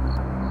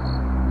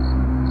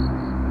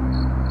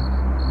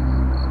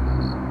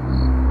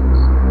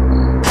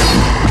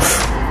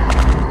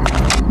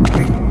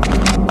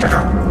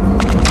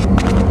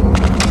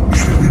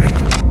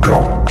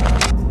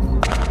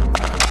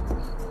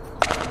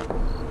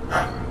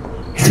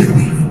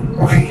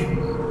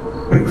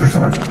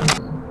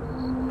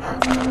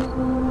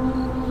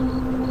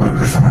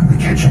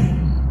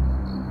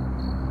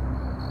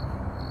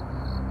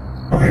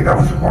 Okay, that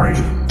was more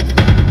easy.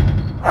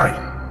 Hi.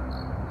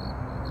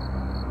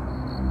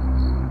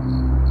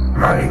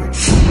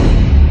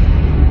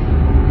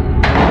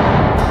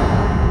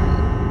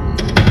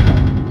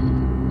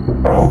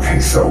 Okay,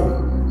 so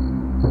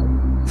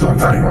I'm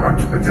telling you, I've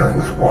just been dealing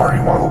with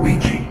Wario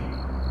Waluigi.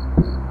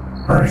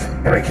 Alright,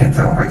 and I can't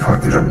tell if I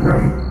collected a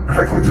room, if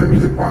I collected a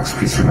music box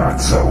piece or not,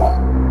 so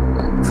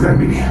it's gonna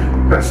be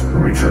best for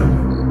me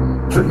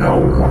to know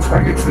once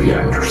I get to the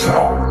end or so.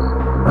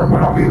 Or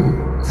when I'll be able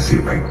to see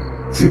if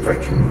I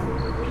can,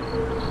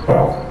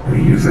 well,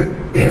 reuse it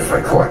if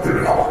I collect it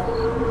at all.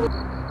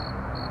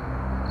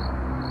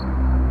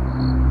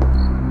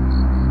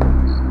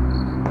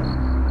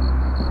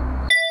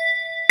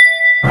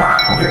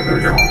 Okay, there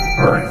we go.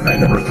 Alright, night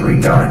number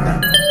 3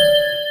 done.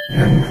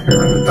 And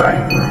we're in the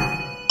dining room.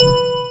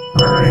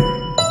 Alright.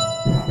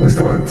 At least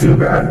it wasn't too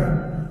bad.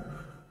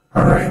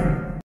 Alright.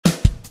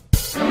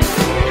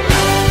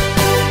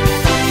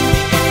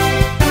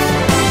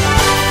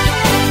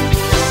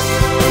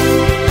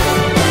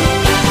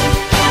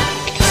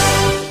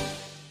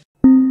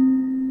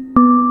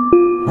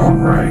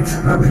 Alright,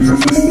 that leaves us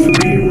with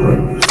 3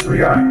 rooms. We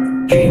got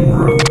game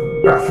room,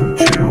 bathroom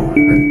 2,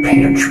 and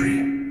pantry.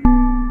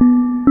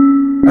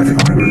 I think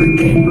I'm gonna go to the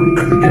game room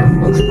because the game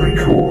room looks pretty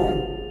cool.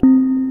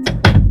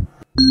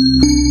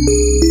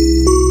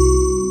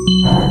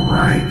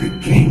 Alright, the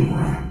game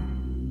room.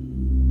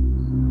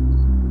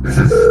 This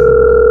is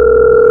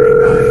pretty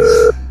nice.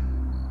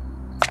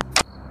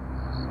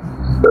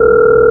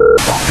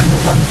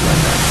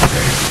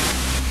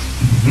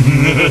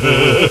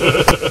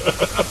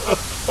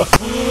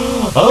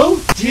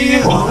 Oh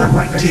dear, oh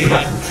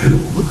dear.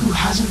 Look who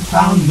hasn't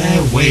found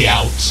their way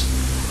out.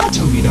 I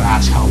don't need to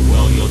ask how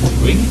well you're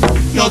doing.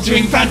 You're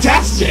doing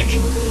fantastic!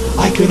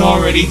 I can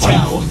already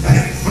tell.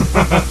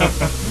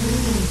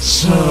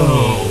 So,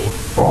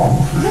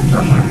 let me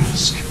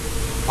ask,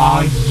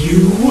 are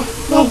you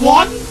the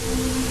one?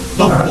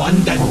 The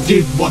one that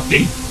did what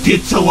they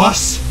did to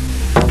us?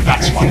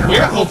 That's what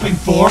we're hoping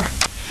for.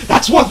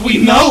 That's what we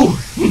know.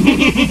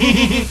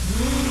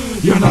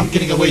 You're not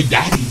getting away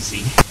that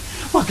easy.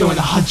 We're going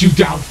to hunt you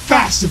down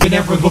faster than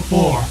ever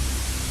before.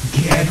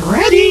 Get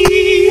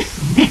ready!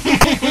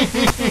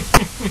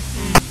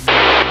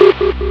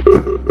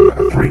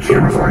 3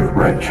 cameras like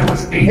red,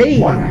 cameras 8. Hey,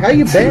 1, how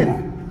you 2.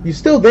 been? You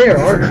still there,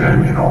 aren't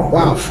you?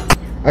 Wow,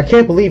 I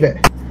can't believe it.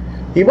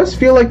 You must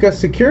feel like a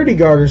security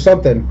guard or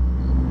something.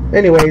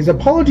 Anyways,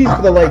 apologies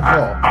for the late call.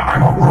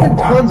 There's been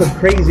tons of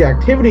crazy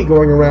activity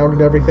going around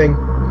and everything.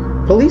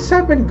 Police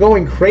have been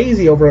going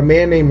crazy over a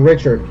man named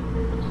Richard.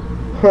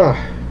 Huh.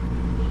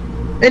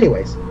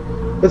 Anyways,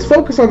 let's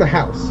focus on the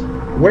house.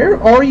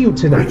 Where are you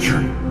tonight?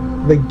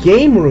 The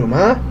game room,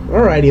 huh?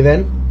 Alrighty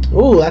then.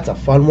 Ooh, that's a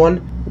fun one.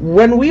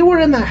 When we were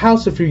in that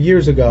house a few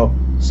years ago,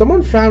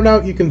 someone found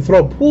out you can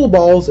throw pool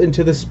balls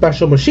into this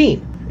special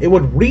machine. It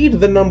would read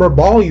the number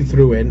ball you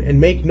threw in and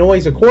make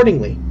noise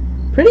accordingly.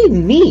 Pretty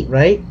neat,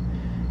 right?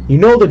 You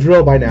know the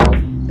drill by now.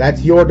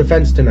 That's your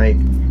defense tonight.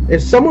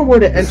 If someone were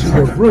to enter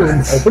your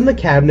room, open the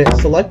cabinet,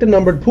 select a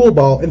numbered pool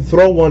ball, and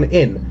throw one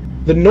in,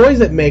 the noise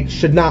it makes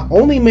should not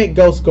only make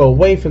ghosts go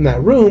away from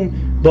that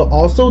room, but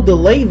also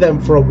delay them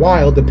for a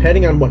while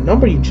depending on what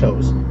number you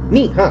chose.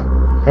 Neat, huh?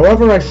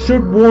 However, I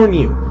should warn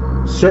you,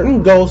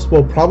 certain ghosts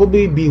will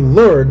probably be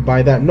lured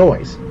by that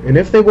noise. And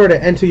if they were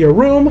to enter your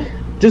room,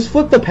 just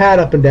flip the pad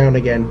up and down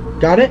again.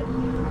 Got it?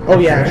 Oh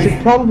yeah, I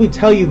should probably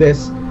tell you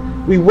this.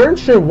 We weren't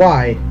sure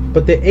why,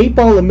 but the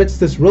 8-ball emits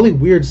this really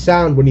weird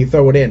sound when you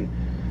throw it in.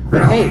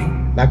 But hey,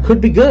 that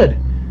could be good.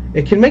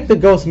 It can make the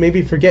ghost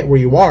maybe forget where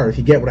you are, if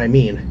you get what I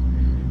mean.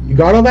 You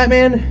got all that,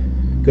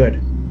 man?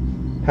 Good.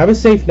 Have a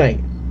safe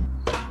night.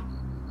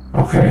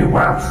 Okay,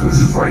 wow, so this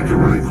is like a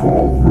really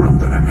cool room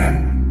that I'm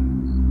in.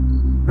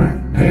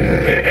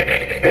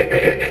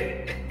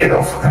 It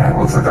also kind of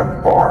looks like a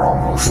bar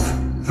almost,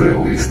 to say the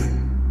least.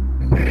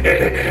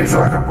 Is it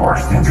like a bar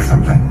stand or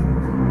something?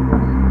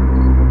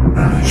 I'm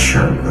not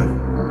sure, but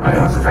I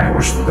honestly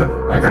wish that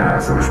I could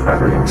ask I wish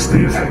Fazbear Gaming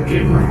Studios had a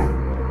game room.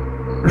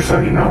 Or so,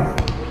 you know.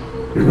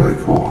 It'd be really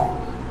cool.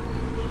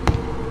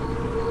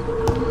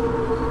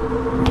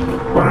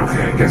 But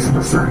okay, I guess if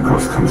a certain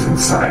ghost comes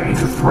inside, I need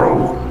to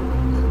throw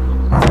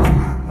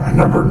a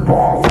numbered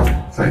ball.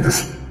 It's like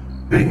this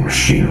big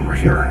machine over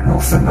here, and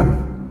it'll send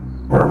them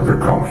wherever they're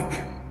going.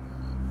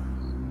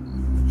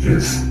 Which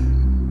is,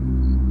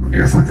 I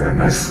guess, like a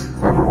nice,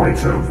 clever way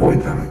to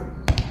avoid them.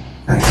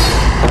 Hey.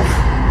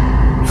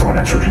 Someone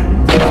entered.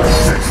 6.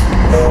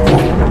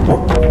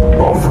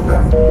 Both of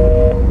them.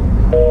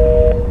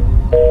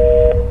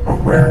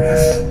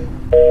 Awareness.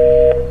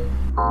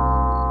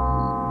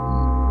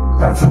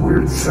 That's a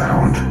weird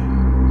sound.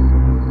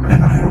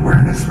 And I had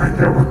awareness right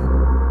there.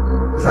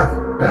 Is that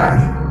bad?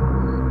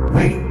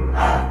 Wait.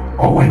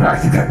 Oh wait, I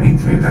think that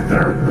means maybe that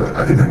they're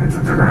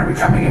gonna be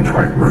coming into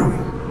my room.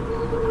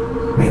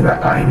 I mean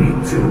that I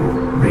need to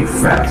be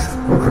fast.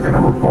 Look like a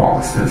number ball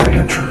as soon as I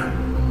enter.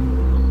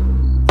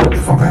 But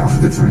the fungi also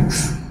did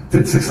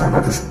say something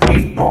about this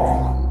 8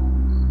 ball.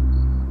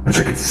 Which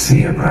I could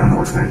see it, but I don't know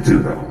what it's gonna do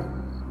though.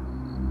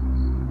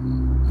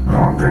 Oh,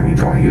 I'm gonna need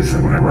to only use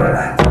it whenever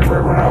I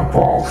run out of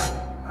balls.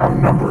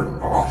 Outnumbered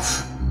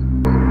balls.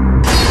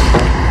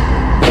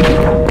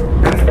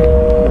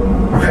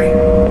 Okay.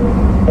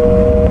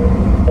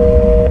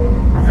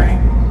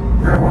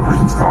 Yeah, one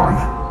person's gone.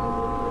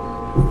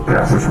 But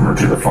as I remember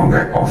too, the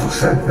fungi also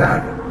said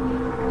that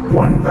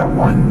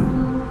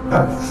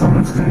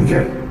someone's gonna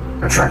get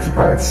attracted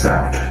by that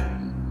sound.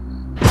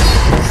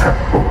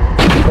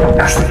 Oh,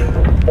 Ashley.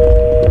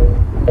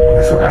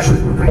 Okay, so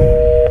Ashley's moving.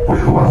 Wait,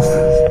 who else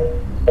is?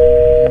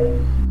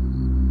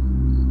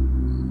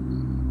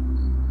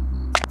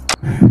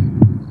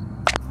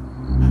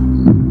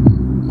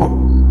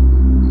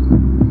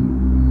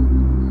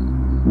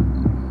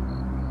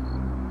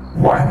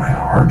 Why did my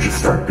heart just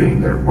start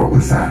beating there? What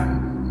was that?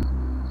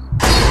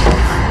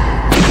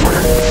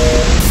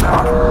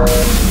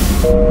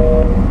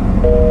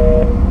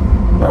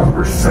 That was a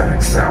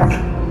prosthetic sound.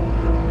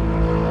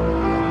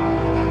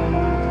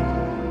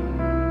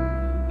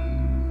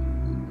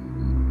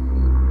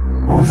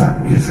 What was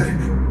that music?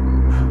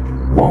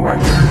 Whoa, my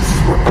goodness.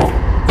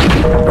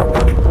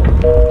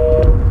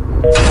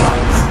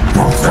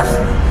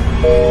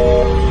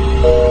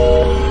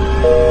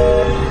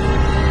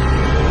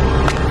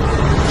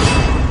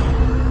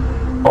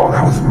 Oh,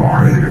 that was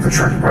Mario that gets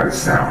attracted by the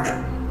sound.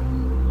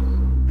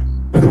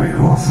 By the way,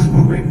 who else is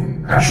moving?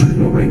 Ashley's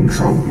moving,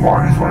 so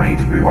Mario's what I need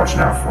to be watching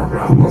out for,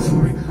 but who else is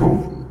moving?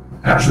 So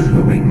Ashley's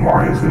moving,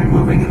 Mario's gonna be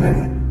moving, and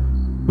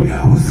then... Wait,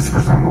 who is this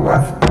person on the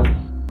left?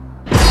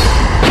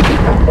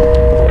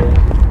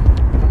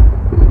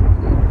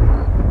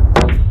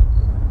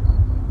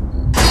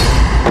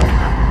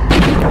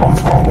 Oh,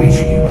 it's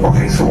Waluigi.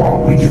 Okay, so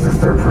Waluigi's the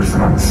third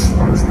person on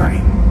this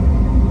night.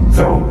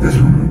 So in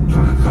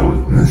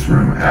this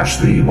room,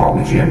 Ashley,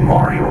 Waluigi, and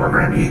Mario are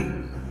going to be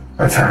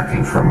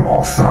attacking from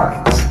all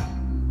sides.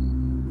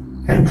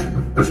 And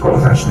as well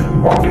as Ashley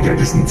and Waluigi, I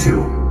just need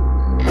to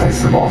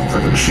place the balls into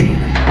the machine.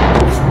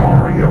 With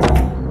Mario,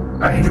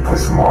 I need to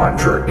place the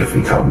monitor if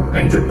he comes.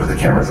 I need to put the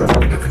cameras up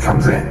if he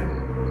comes in.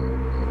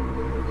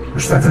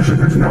 Which that's actually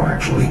good to know,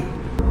 actually.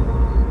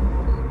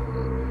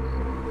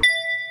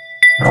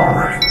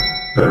 Alright,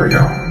 there we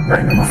go.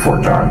 Night number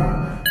 4 done.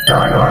 Now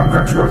I know I'm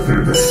going to go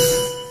through this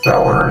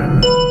cellar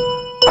and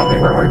I'll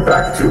make my way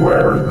back to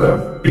where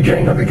the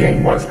beginning of the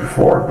game was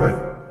before,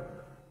 but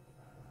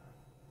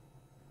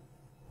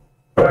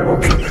I will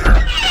get there.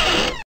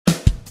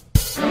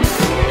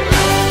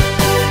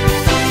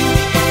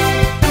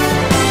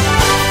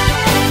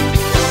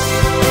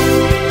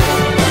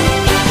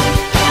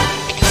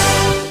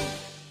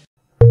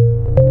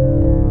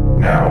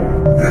 Now,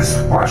 this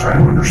flash I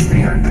don't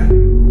understand.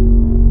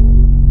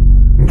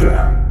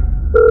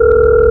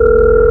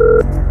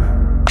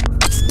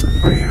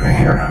 Wait,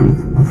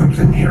 who comes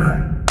in here?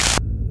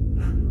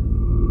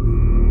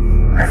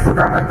 I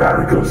forgot my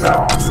battery goes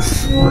out on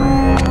this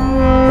room.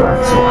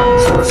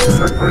 So as soon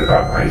as I put it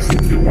up, I just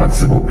need to do one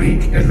simple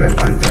peek and then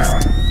put it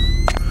down.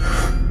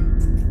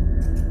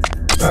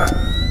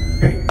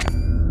 Okay.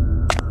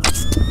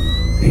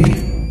 See?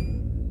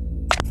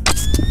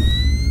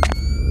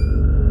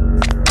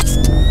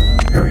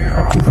 Here we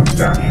go. Who comes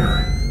down here?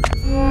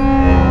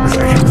 Because I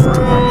can't remember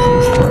who comes in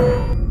this room.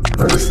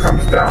 Or this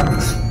comes down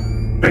this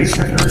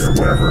basement area or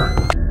whatever.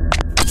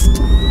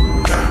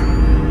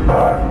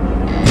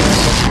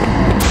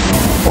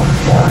 What is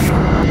Mario?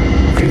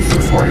 Okay, so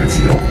it's Mario's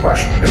the old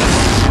flash.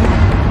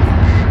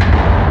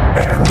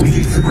 And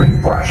Luigi's the green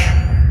flash.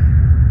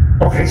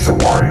 Okay, so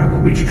Mario and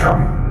Luigi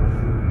come.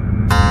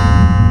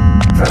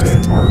 Is that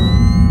it? Or...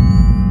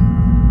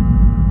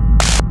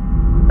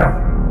 No.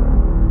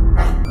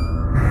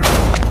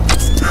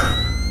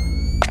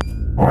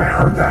 Oh, I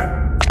heard that.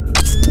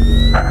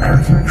 I heard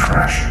it in the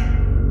trash.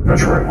 Not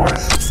sure where it was.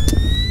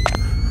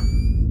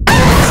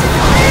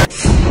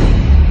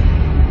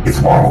 It's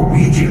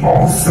Waluigi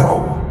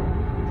also.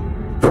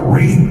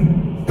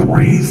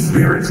 Three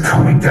spirits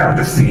coming down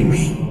to see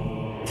me.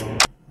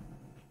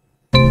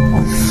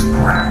 Holy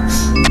scraps.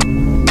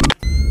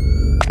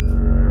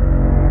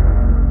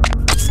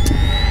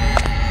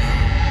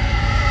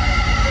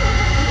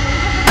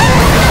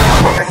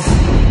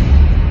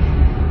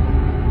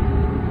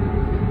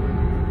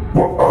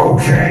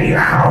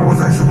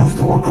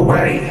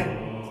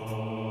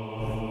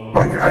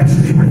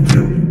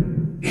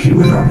 didn't do. He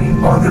was on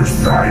the other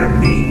side of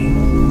me.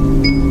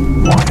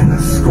 Watching the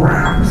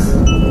scraps.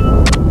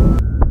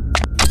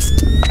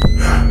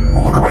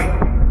 Look away.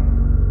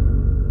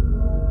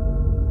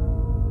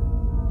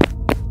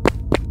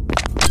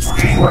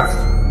 Okay, he left.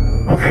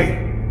 Okay.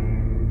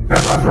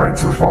 That was right,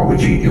 so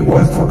Waluigi, it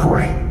was to look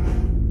away.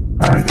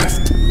 Alright then.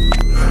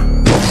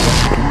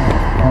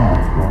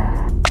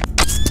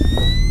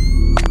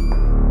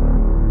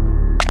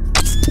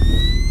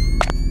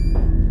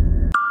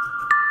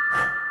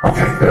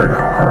 Okay, there we go,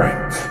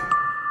 alright.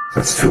 So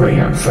it's 2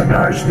 a.m., so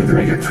now I just need to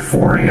make it to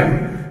 4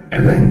 a.m.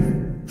 and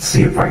then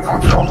see if I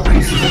collected all the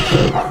pieces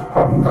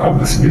of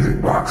this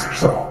music box or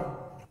so.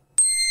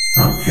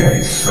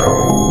 Okay, so...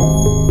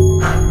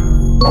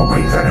 Oh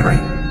wait, is that it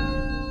right?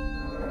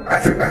 I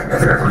think I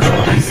collected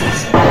all the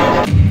pieces.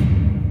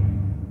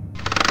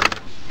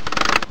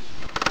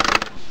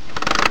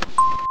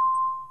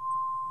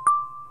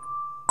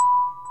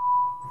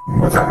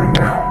 What's happening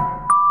now?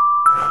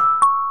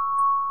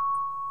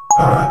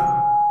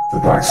 The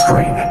black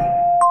screen.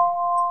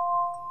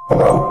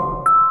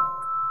 Hello?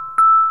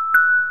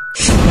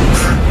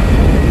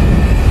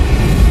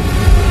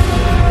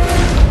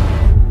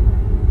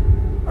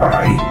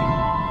 Hi.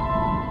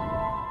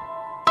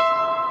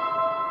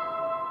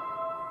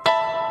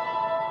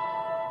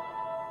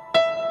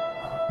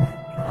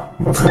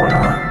 What's going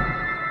on?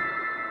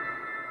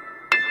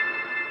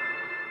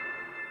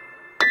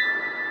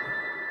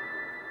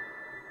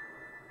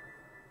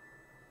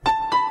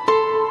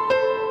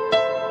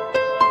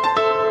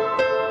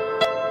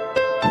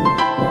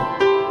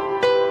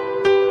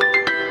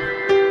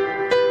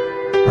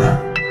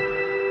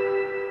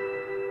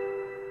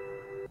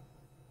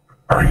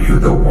 Are you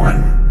the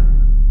one?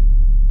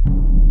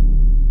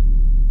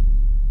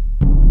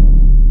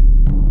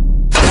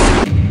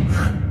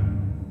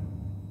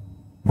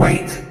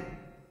 Wait.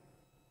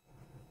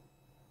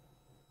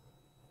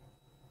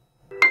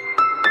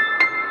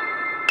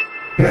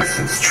 Yes,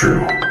 it's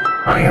true.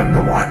 I am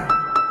the one.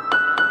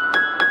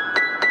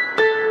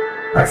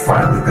 I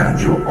finally found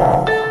you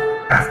all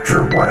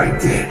after what I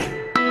did.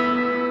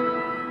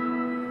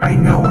 I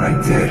know what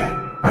I did.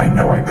 I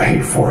know I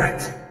paid for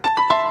it.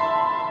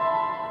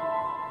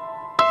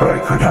 But I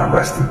could not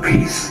rest in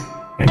peace,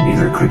 and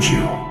neither could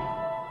you.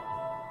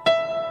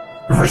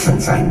 Ever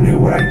since I knew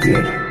what I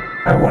did,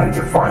 I wanted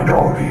to find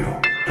all of you,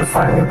 to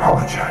finally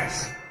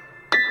apologize.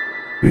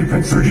 We've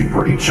been searching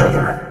for each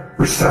other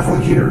for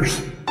several years,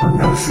 for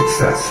no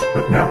success,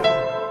 but no.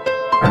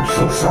 I'm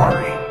so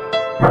sorry.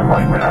 My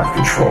mind went out of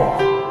control,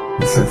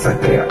 and since that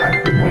day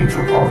I've been waiting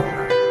to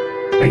apologize.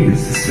 I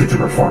used this to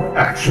perform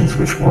actions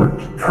which would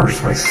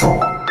curse my soul,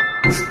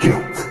 with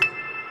guilt.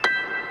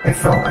 I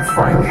felt I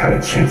finally had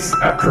a chance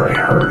after I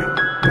heard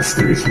the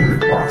mysterious music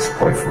box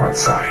play from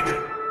outside.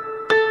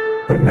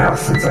 But now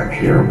since I'm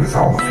here with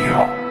all of you,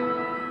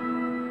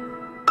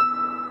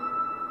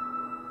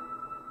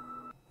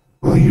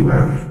 will you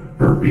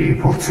ever be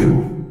able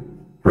to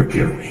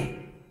forgive me?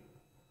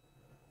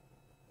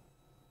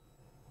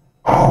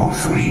 Oh,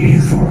 so he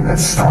is the one that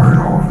started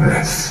all of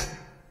this.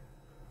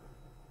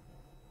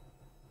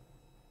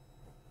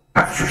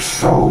 After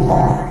so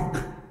long.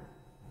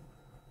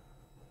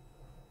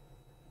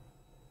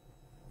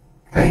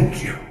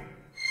 Thank you.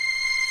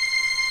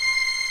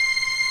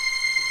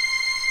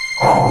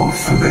 Oh,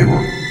 so they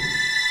were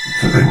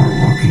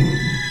looking.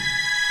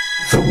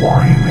 So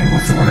Wario Man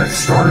was the one that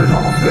started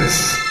all of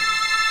this,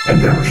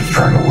 and they were just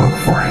trying to look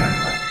for him.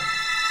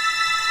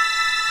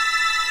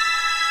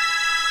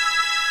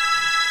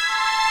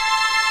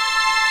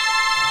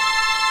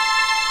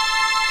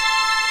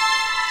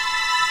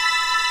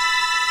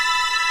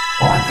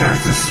 Oh, and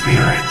there's the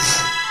spirits.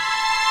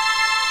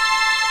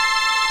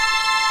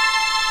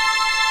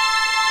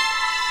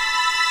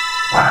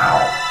 Wow.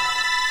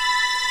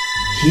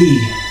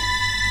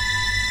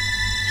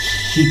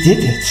 He did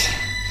it.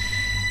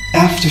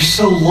 After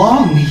so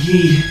long,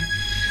 he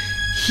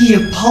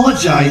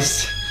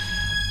apologized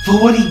for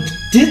what he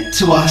did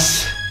to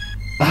us.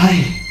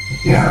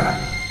 Yeah.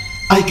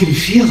 I can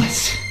feel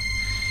it.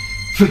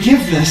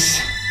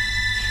 Forgiveness.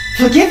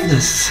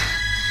 Forgiveness.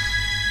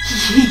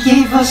 He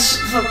gave us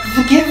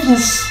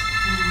forgiveness.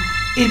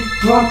 It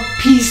brought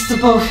peace to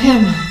both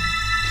him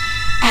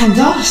and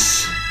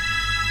us.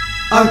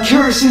 Our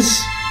curse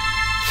is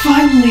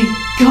finally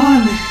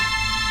gone.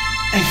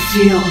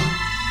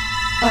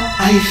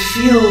 I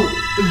feel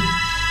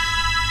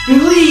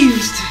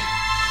relieved.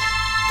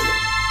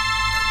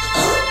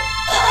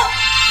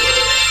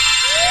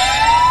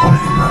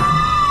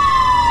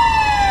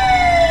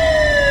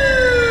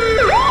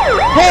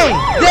 Hey,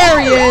 there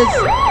he is!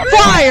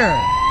 Fire!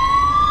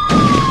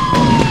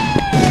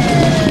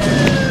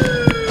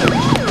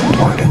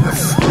 What in the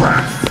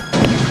scrap?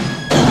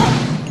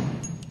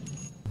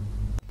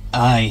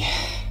 I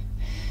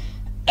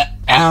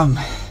am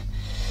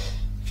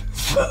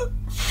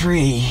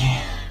free.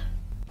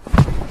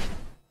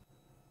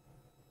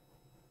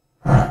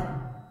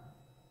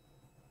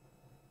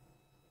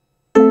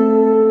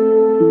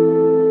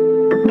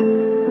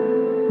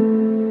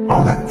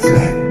 Oh, that's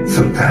it.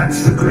 So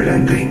that's the good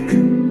ending.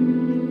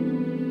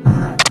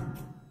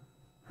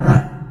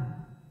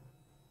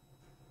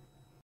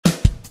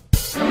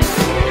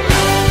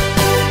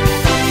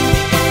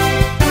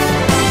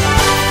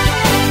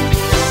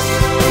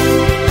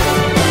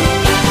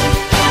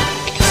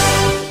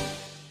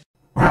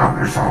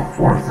 yourself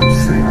forth and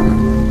sitting on the...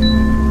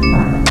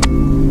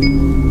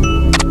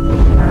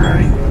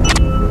 Alright.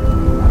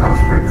 That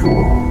was pretty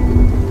cool.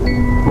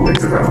 But wait,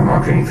 did that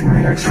unlock anything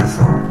extra,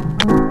 so...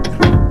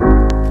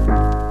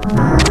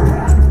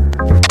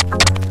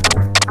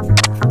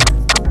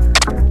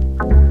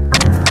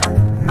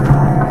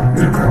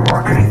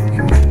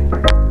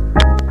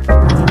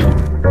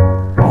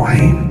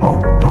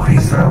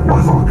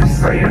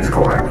 I had to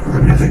collect for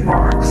the music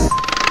box.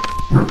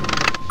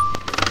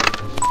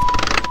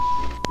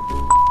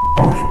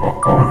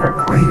 Oh, if I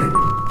play it,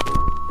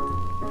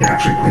 it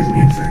actually plays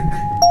music.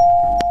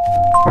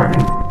 I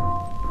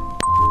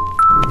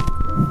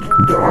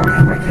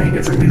mean, my cane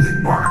gets a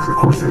music box. Of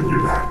course they would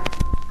do that.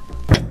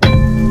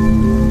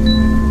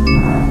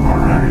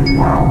 Alright,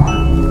 well,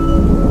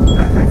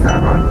 I think that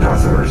about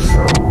does it or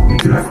so. We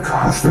do have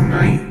custom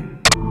night,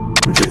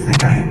 which I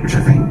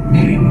think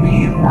maybe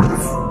me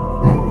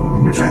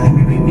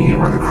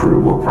or the crew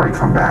will probably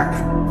come back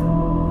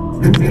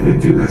and maybe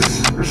do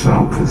this or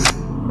so, because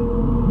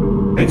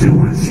I do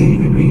want to see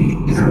maybe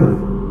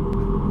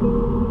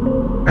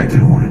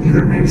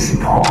see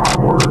Paul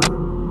or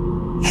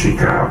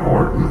Chica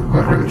or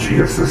the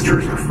Chica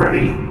sisters or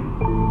Freddy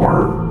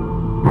or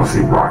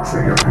mostly Rox,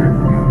 I guess,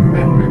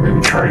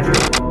 maybe try to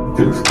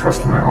do this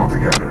custom night all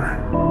together.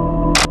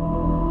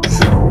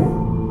 So,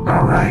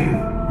 alright,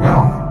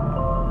 well,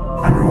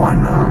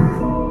 everyone,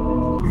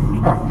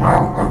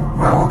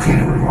 okay,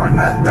 everyone,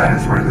 that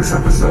is where this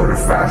episode of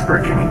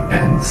Fazbear Gaming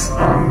ends.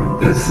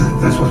 This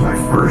was my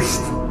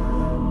first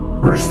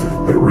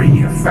of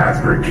 3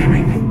 Fazbear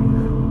Gaming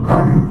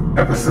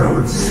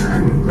episodes,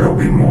 and there'll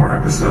be more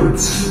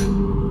episodes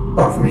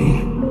of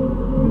me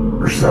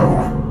or so.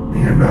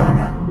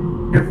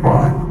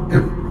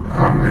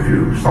 And if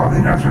you saw the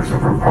announcements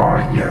over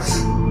Paw,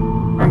 yes,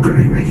 I'm going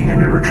to be making a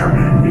new return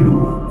in a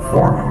new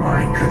form of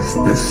mine, because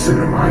this suit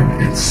of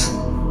mine, it's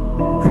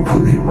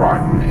completely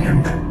rotten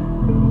and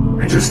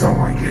I just don't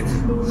like it.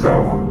 So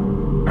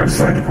I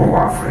decided to pull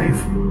off a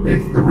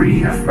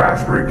 3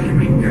 Fazbear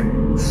Gaming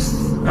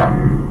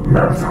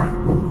marathon.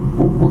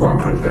 We'll go and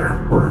put it there.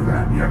 Order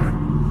that, yeah.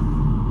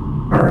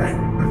 Alright,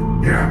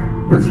 yeah.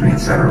 With me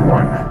and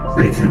everyone,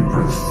 stay tuned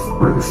for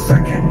the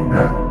second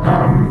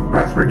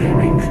Fazbear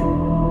Gaming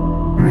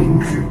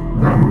link,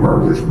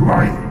 or at least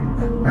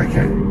I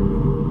can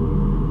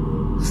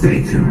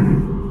stay tuned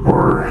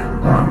for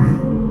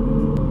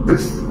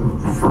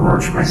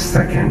my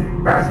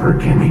second Fazbear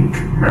Gaming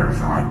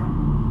marathon.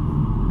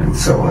 And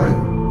so,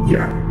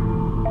 yeah,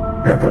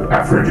 but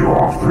after I do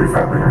all 3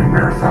 Fazbear Gaming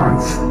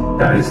marathons,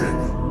 that is it.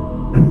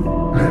 And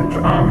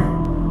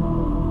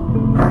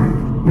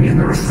me and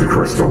the rest of the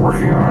crew are still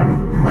working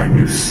on my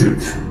new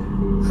suit.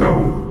 So,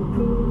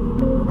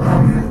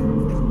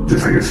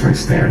 just I guess my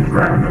stand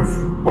ground of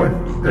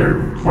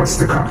what's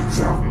to come.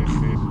 So,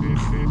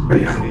 but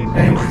yeah,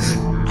 anyways,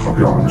 hope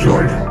you all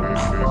enjoyed,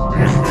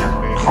 and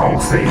I'll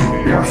say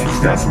the awesome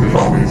stats as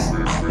always.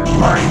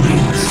 My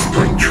name is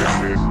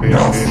Springtrap, and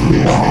I'll see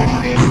you all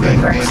in the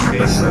next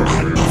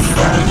episode of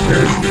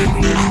Fazbear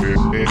Gaming.